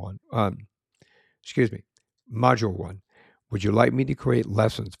lesson one excuse me, module one? Would you like me to create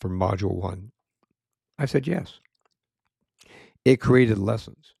lessons for module one?" I said yes. It created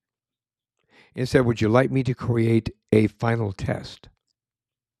lessons. It said, would you like me to create a final test?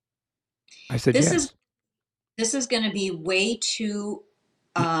 I said this is yes. this is going to be way too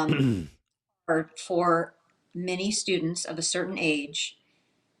um, hard for many students of a certain age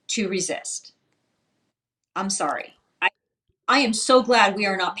to resist. I'm sorry. I am so glad we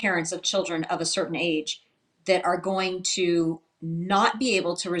are not parents of children of a certain age that are going to not be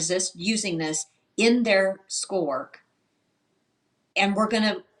able to resist using this in their schoolwork. And we're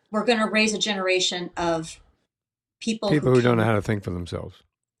gonna raise a generation of people who People who don't know how to think for themselves.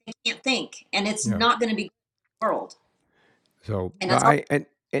 can't think, and it's Yeah. not going to be the world. So, And but that's all.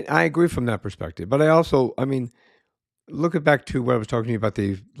 and I agree from that perspective. But I also, I mean, look at back to what I was talking to you about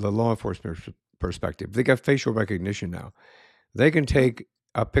the law enforcement perspective. They got facial recognition now. They can take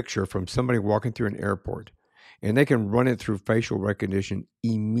a picture from somebody walking through an airport and they can run it through facial recognition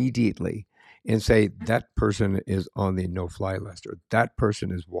immediately and say that person is on the no-fly list or that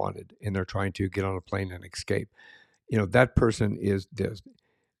person is wanted and they're trying to get on a plane and escape. That person is this.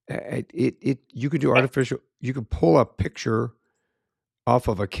 You could do artificial. You could pull a picture off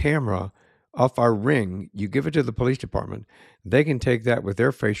of a camera, off our Ring. You give it to the police department. They can take that with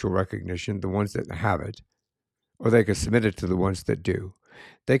their facial recognition, the ones that have it, or they can submit it to the ones that do.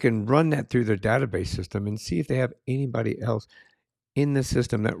 They can run that through their database system and see if they have anybody else in the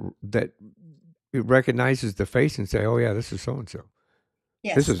system that it recognizes the face and say, "Oh yeah, this is so and so.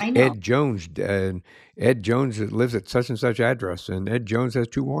 This Yes, is I know. Ed Jones, and Ed Jones lives at such and such address, and Ed Jones has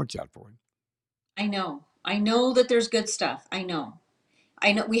 2 warrants out for him." I know. I know that there's good stuff. I know.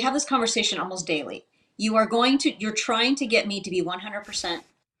 I know we have this conversation almost daily. You're trying to get me to be 100%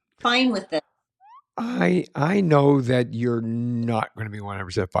 fine with this. I know that you're not going to be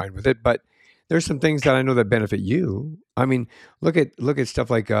 100% fine with it, but there's some things that I know that benefit you. I mean, look at stuff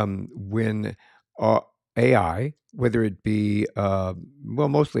like when uh, AI, whether it be well,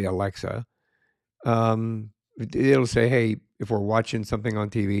 mostly Alexa, it'll say, "Hey, if we're watching something on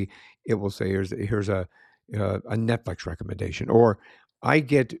TV, it will say here's a Netflix recommendation," or I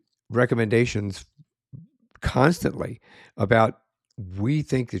get recommendations constantly about, we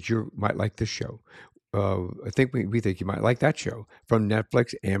think that you might like this show. I think we think you might like that show from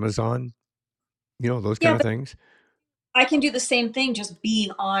Netflix, Amazon, those kind Yeah, of but things. I can do the same thing just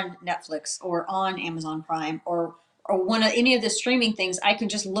being on Netflix or on Amazon Prime or one of any of the streaming things. I can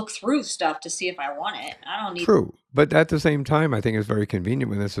just look through stuff to see if I want it. I don't need. True. But at the same time, I think it's very convenient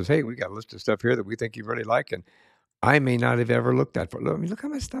when it says, "Hey, we got a list of stuff here that we think you really like." And I may not have ever looked at for. I mean, look how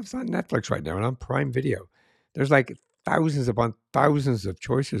much stuff's on Netflix right now and on Prime Video. There's like thousands upon thousands of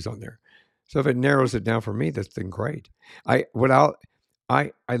choices on there. So if it narrows it down for me, that's been great. I what I'll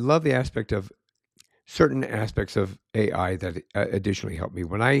I love the aspect of certain aspects of AI that additionally help me.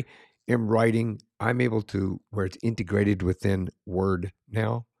 When I am writing, I'm able to, where it's integrated within Word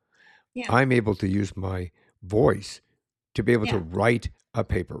now, Yeah, I'm able to use my voice to be able to yeah. write a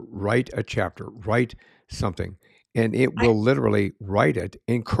paper, write a chapter, write something, and it I will literally write it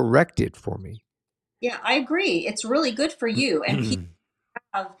and correct it for me. yeah, I agree. It's really good for you and people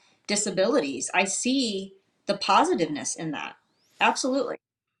have disabilities. I see the positiveness in that. Absolutely.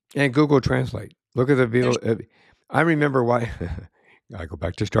 And Google Translate. Look at the There's people. I remember why. I go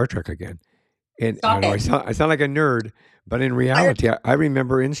back to Star Trek again. And I stop know I it. sound like a nerd, but in reality, I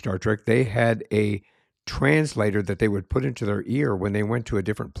remember in Star Trek they had a translator that they would put into their ear when they went to a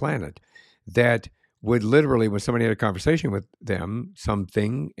different planet, that would literally, when somebody had a conversation with them,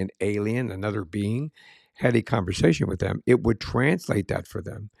 something, an alien, another being, had a conversation with them, it would translate that for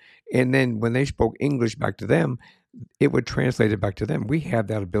them. And then when they spoke English back to them, it would translate it back to them. We have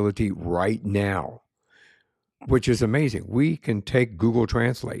that ability right now, which is amazing. We can take Google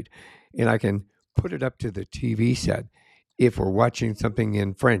Translate and I can put it up to the TV set if we're watching something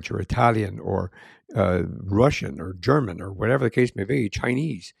in French or Italian or Russian or German or whatever the case may be,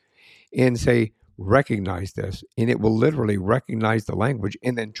 Chinese, and say, recognize this. And it will literally recognize the language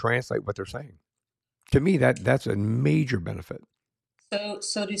and then translate what they're saying. To me, that's a major benefit.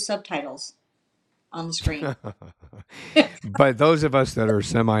 so do subtitles on the screen. But those of us that are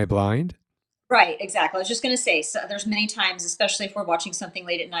semi blind, Right, exactly. I was just going to say, so there's many times, especially if we're watching something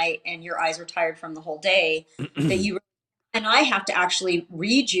late at night and your eyes are tired from the whole day, that you and I have to actually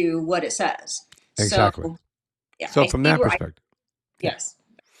read you what it says. So, exactly. yeah, So I from see that where I, perspective, yeah. yes.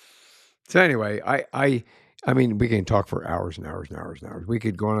 So anyway, I mean, we can talk for hours and hours and hours and hours. We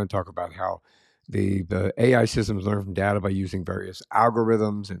could go on and talk about how the AI systems learn from data by using various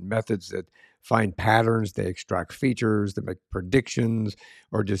algorithms and methods that find patterns. They extract features, they make predictions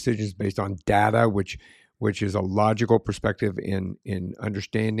or decisions based on data, which is a logical perspective in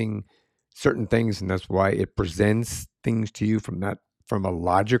understanding certain things, and that's why it presents things to you from a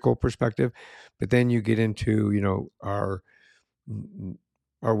logical perspective. But then you get into, are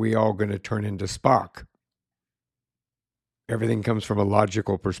we all going to turn into Spock? Everything comes from a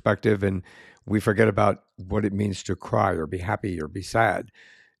logical perspective, and we forget about what it means to cry or be happy or be sad.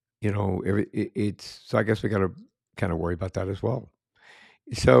 It's, so I guess we got to kind of worry about that as well.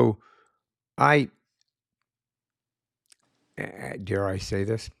 So I dare I say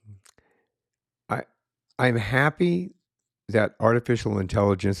this, I I'm happy that artificial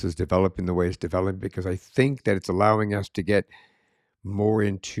intelligence is developing the way it's developing, because I think that it's allowing us to get more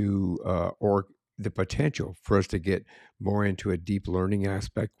into or the potential for us to get more into a deep learning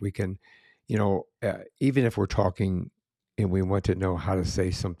aspect. We can, even if we're talking and we want to know how to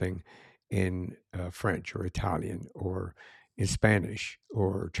say something in French or Italian or in Spanish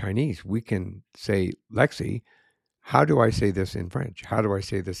or Chinese, we can say, Lexi, how do I say this in French? How do I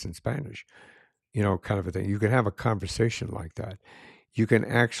say this in Spanish? Kind of a thing. You can have a conversation like that. You can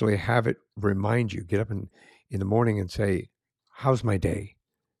actually have it remind you, get up in the morning and say, how's my day?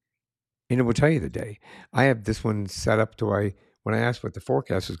 And it will tell you the day. I have this one set up to when I ask what the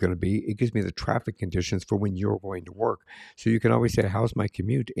forecast is going to be, it gives me the traffic conditions for when you're going to work. So you can always say, how's my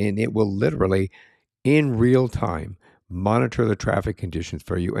commute? And it will literally, in real time, monitor the traffic conditions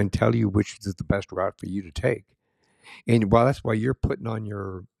for you and tell you which is the best route for you to take. And well, that's why you're putting on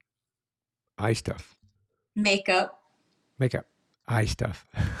your eye stuff, Makeup. makeup, eye stuff.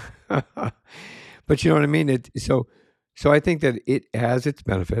 But you know what I mean? So I think that it has its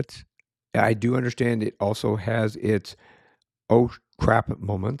benefits. I do understand it also has its oh crap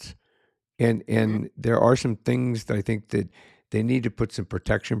moments. And Hmm. and there are some things that I think that they need to put some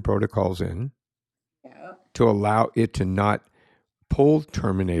protection protocols in Yeah. to allow it to not pull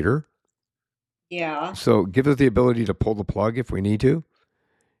Terminator. Yeah. So give us the ability to pull the plug if we need to, Mhm.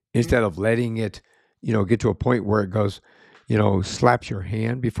 instead of letting it, get to a point where it goes, slaps your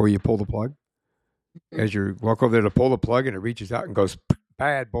hand before you pull the plug. As you walk over there to pull the plug and it reaches out and goes,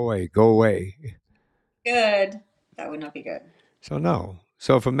 bad boy, go away. Good. That would not be good. So no.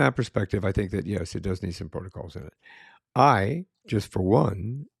 So from that perspective, I think that yes, it does need some protocols in it. I, just for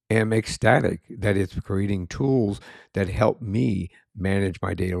one, am ecstatic that it's creating tools that help me manage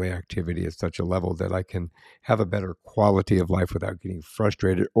my daily activity at such a level that I can have a better quality of life without getting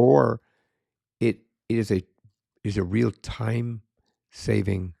frustrated, or it is a real time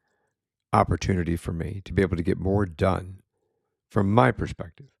saving opportunity for me to be able to get more done from my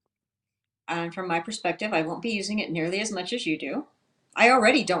perspective. And from my perspective, I won't be using it nearly as much as you do. I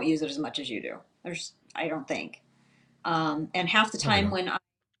already don't use it as much as you do. I don't think. And half the Probably time not. when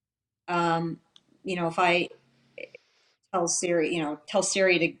um, if I tell Siri, tell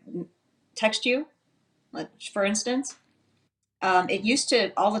Siri to text you, for instance, it used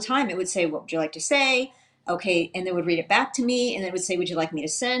to all the time. It would say, "What would you like to say?" Okay, and they would read it back to me, and it would say, "Would you like me to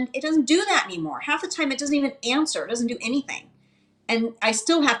send?" It doesn't do that anymore. Half the time, it doesn't even answer. It doesn't do anything, and I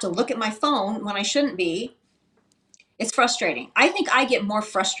still have to look at my phone when I shouldn't be. It's frustrating. I think I get more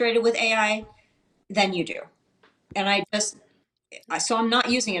frustrated with AI than you do, and so I'm not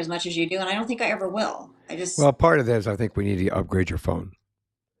using it as much as you do, and I don't think I ever will. I just, Well, part of that is I think we need to upgrade your phone.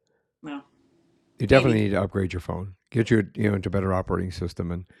 well, You definitely maybe. need to upgrade your phone, get you into a better operating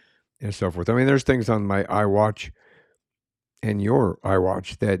system and so forth. I mean, there's things on my iWatch and your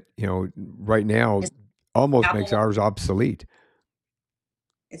iWatch that right now It's almost makes Apple. ours obsolete.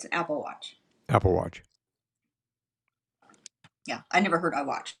 It's an Apple Watch. Apple Watch, Yeah, I never heard I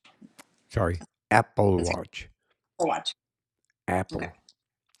watch. sorry, Apple It's Watch, Apple Watch. Okay. Apple.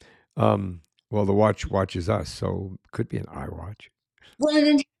 Um, well, the watch watches us, so could be an iWatch. Well, and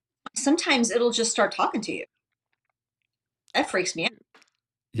then sometimes it'll just start talking to you. That freaks me out.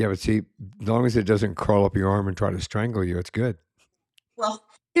 Yeah, but see, as long as it doesn't crawl up your arm and try to strangle you, it's good. Well,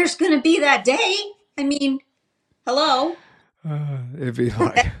 there's going to be that day. I mean, hello. It'd be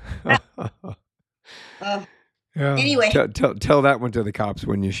like, Uh, yeah. anyway, Tell that one to the cops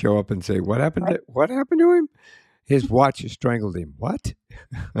when you show up and say, What happened to him? His watch strangled him. What?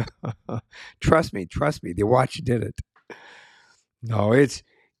 Trust me. The watch did it. No, it's.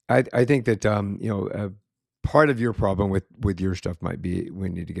 I think that part of your problem with your stuff might be we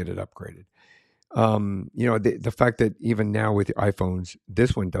need to get it upgraded. The fact that even now with the iPhones,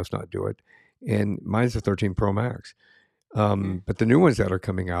 this one does not do it, and mine's the 13 Pro Max. mm, But the new ones that are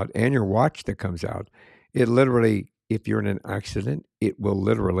coming out and your watch that comes out, it literally, if you're in an accident, it will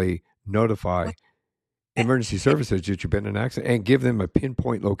literally notify what- emergency services that you've been in an accident and give them a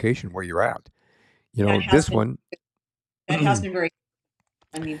pinpoint location where you're at. that has This been one, that has been very.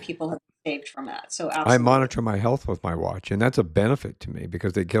 I mean, people have been saved from that. So I absolutely. monitor my health with my watch, and that's a benefit to me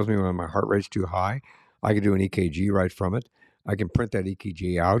because it tells me when my heart rate's too high. I can do an EKG right from it. I can print that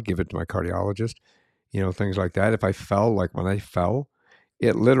EKG out, give it to my cardiologist, things like that. If I fell, like when I fell,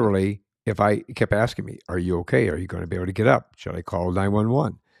 it literally, if I kept asking me, "Are you okay? Are you going to be able to get up? Should I call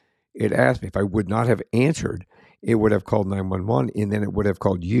 911?" It asked me if I would not have answered, it would have called 911, and then it would have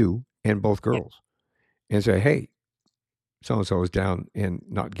called you and both Yeah. girls and say, "Hey, so and so is down and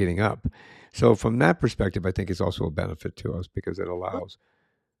not getting up." So from that perspective, I think it's also a benefit to us because it allows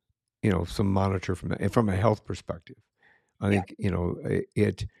some monitor from a health perspective. I Yeah.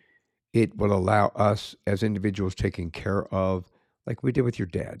 think it will allow us as individuals taking care of, like we did with your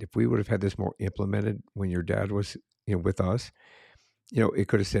dad. If we would have had this more implemented when your dad was with us, it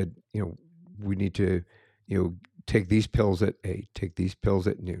could have said, we need to, take these pills at 8, take these pills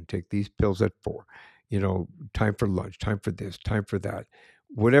at noon, take these pills at 4, time for lunch, time for this, time for that,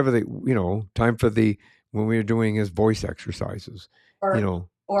 whatever time for when we were doing his voice exercises, you Or know,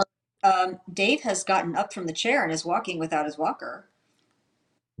 or Dave has gotten up from the chair and is walking without his walker.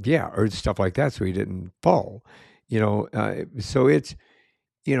 yeah, or stuff like that, so he didn't fall, so it's,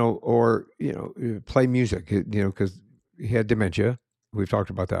 or, play music, because had dementia. We've talked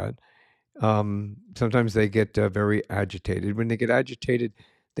about that. Sometimes they get very agitated. When they get agitated,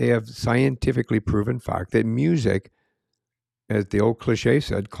 they have scientifically proven fact that music, as the old cliche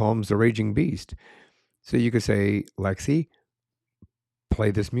said, calms the raging beast. So you could say, Lexi,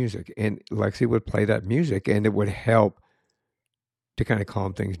 play this music. And Lexi would play that music and it would help to kind of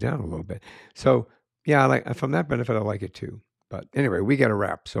calm things down a little bit. So yeah, from that benefit, I like it too. But anyway, we got a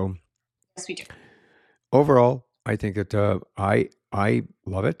wrap. So Yes, we do. overall, I think that I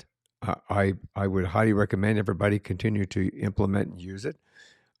love it. I would highly recommend everybody continue to implement and use it.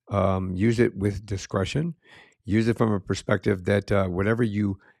 Use it with discretion. Use it from a perspective that whatever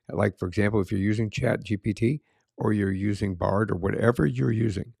you like, for example, if you're using Chat GPT or you're using Bard or whatever you're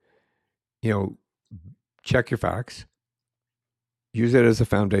using, you know, check your facts. Use it as a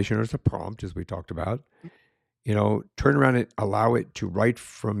foundation or as a prompt, as we talked about. You know, turn around and allow it to write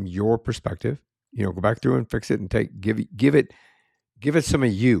from your perspective. You know, go back through and fix it and give it some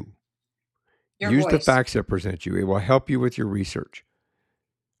of you. Your Use the voice. facts that present you. It will help you with your research.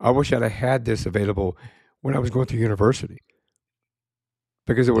 I wish I'd have had this available when I was going through university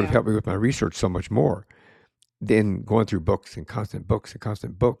because it would have Yeah. helped me with my research so much more than going through books and constant books and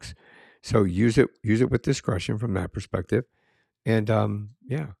constant books. So use it with discretion from that perspective. And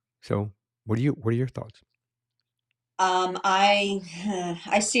yeah. So what are your thoughts?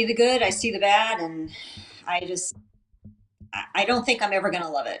 I see the good, I see the bad, and I just I don't think I'm ever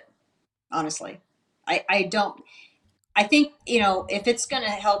gonna love it, honestly. I don't. I think, if it's gonna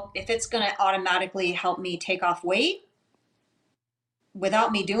help, if it's gonna automatically help me take off weight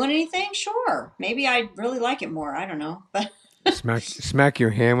without me doing anything, sure. Maybe I'd really like it more. I don't know, but Smack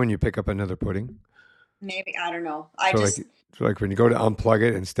your hand when you pick up another pudding. maybe I don't know. So like when you go to unplug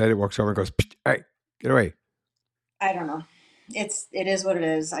it, instead it walks over and goes, "Hey, get away." I don't know. It is what it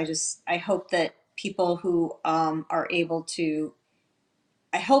is. I hope that people who are able to,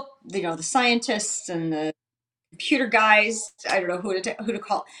 I hope, the scientists and the computer guys, I don't know who to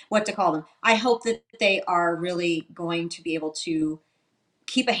call, what to call them. I hope that they are really going to be able to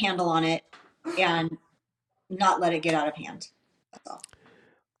keep a handle on it and not let it get out of hand. That's all.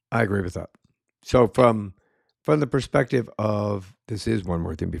 I agree with that. So from the perspective of this is one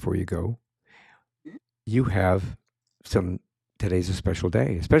more thing before you go, you have some today's a special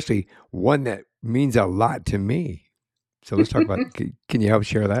day, especially one that means a lot to me. So let's talk about. Can you help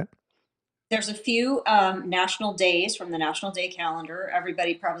share that? There's a few national days from the National Day calendar.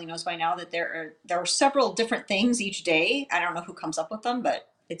 Everybody probably knows by now that there are several different things each day. I don't know who comes up with them, but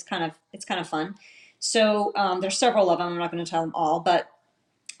it's kind of fun. So there's several of them. I'm not going to tell them all, but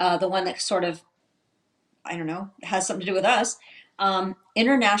the one that sort of, I don't know, has something to do with us.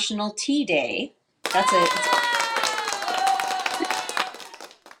 International Tea Day.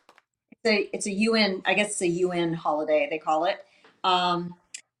 It's a UN. I guess it's a UN holiday. They call it.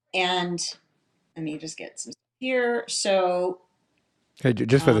 And let me just get some here. So Hey,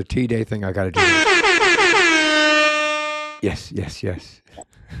 just for uh, the T Day thing, I got to do this. Yes, yes, yes.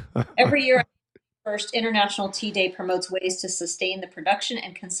 every year, first International Tea Day promotes ways to sustain the production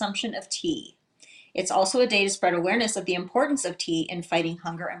and consumption of tea. It's also a day to spread awareness of the importance of tea in fighting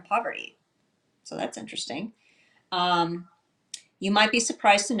hunger and poverty. So that's interesting. Um, you might be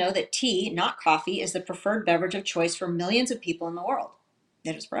surprised to know that tea, not coffee, is the preferred beverage of choice for millions of people in the world.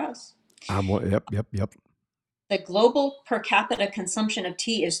 It is for us. Yep, yep, yep. The global per capita consumption of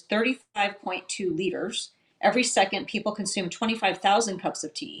tea is 35.2 liters. Every second, people consume 25,000 cups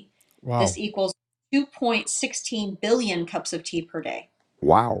of tea. This Wow, equals 2.16 billion cups of tea per day.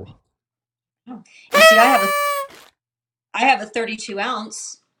 wow. Oh. And see, I have a 32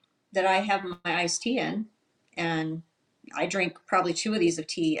 ounce that I have my iced tea in, and I drink probably two of these of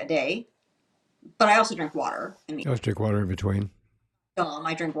tea a day. But I also drink water. I mean, Let's drink water in between.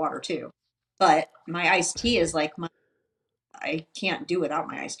 I drink water too. But my iced tea is like I can't do without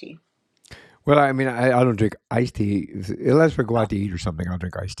my iced tea. Well, I mean, I don't drink iced tea unless we go out to eat or something. I'll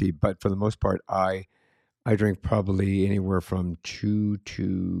drink iced tea, but for the most part, I drink probably anywhere from 2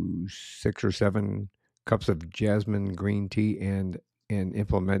 to 6 or 7 cups of jasmine green tea and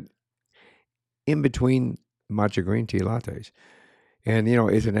implement in between matcha green tea lattes. And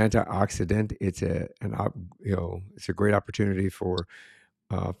it's an antioxidant. It's a great opportunity for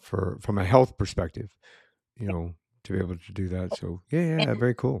from a health perspective, to be able to do that. So yeah, yeah, And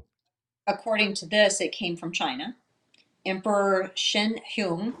very cool. according to this, it came from China. Emperor Shen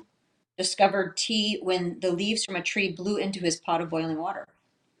Hung discovered tea when the leaves from a tree blew into his pot of boiling water.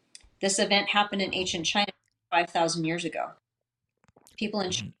 This event happened in ancient China 5,000 years ago. People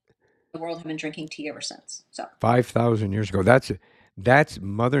in China, the world have been drinking tea ever since. So, 5,000 years ago. That's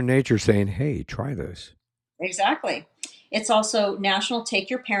Mother Nature saying, "Hey, try this." Exactly. It's also National Take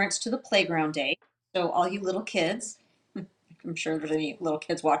Your Parents to the Playground Day. So all you little kids, I'm sure there's any little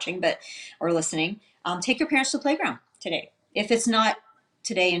kids watching, but or listening, take your parents to the playground today. If it's not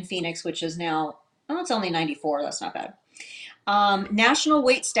today in Phoenix, which is now, oh, it's only 94. That's not bad. National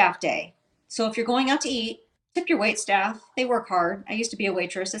Wait Staff Day. So if you're going out to eat, tip your wait staff. They work hard. I used to be a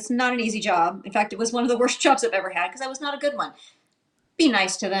waitress. It's not an easy job. In fact, it was one of the worst jobs I've ever had because I was not a good one. Be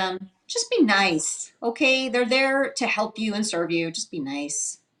nice to them. Just be nice. Okay? They're there to help you and serve you. Just be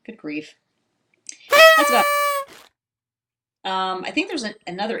nice. Good grief. That's about I think there's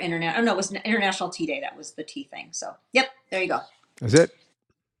another internet. Oh no, it was International Tea Day. That was the tea thing. So, yep, there you go. That's it.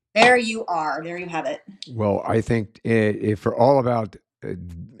 There you are. There you have it. Well, I think if we're all about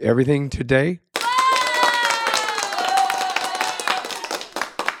everything today,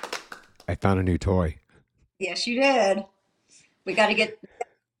 I found a new toy. Yes, you did. We got to get a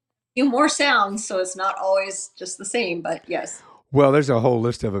few more sounds so it's not always just the same. But yes. Well, there's a whole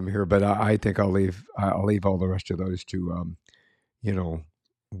list of them here, but I think I'll leave all the rest of those to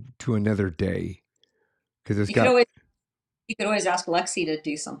to another day because it's got. You could always ask Lexi to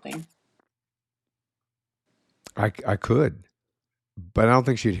do something. I could, but I don't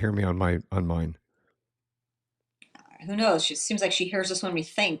think she'd hear me on mine. Who knows? She seems like she hears us when we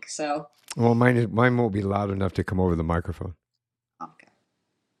think. So. Well, mine won't be loud enough to come over the microphone. Okay.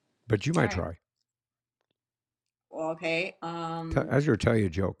 But you might try. Well, okay. Ezra, tell you a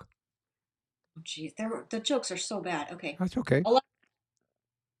joke. Oh, geez, the jokes are so bad. Okay. That's okay.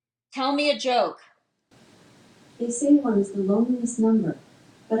 Tell me a joke. They say 1 is the loneliest number,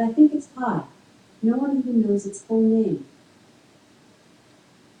 but I think it's pi. No one even knows its full name.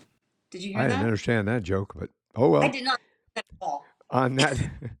 Did you hear I that? didn't understand that joke, but oh well. I did not at all. On that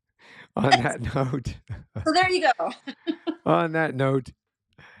note. So there you go. On that note,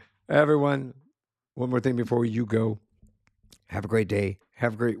 everyone, one more thing before you go. Have a great day.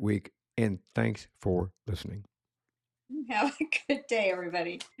 Have a great week. And thanks for listening. Have a good day,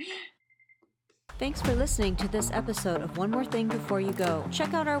 everybody. Thanks for listening to this episode of One More Thing Before You Go.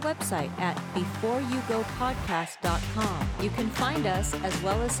 Check out our website at beforeyougopodcast.com. You can find us as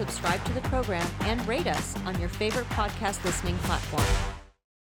well as subscribe to the program and rate us on your favorite podcast listening platform.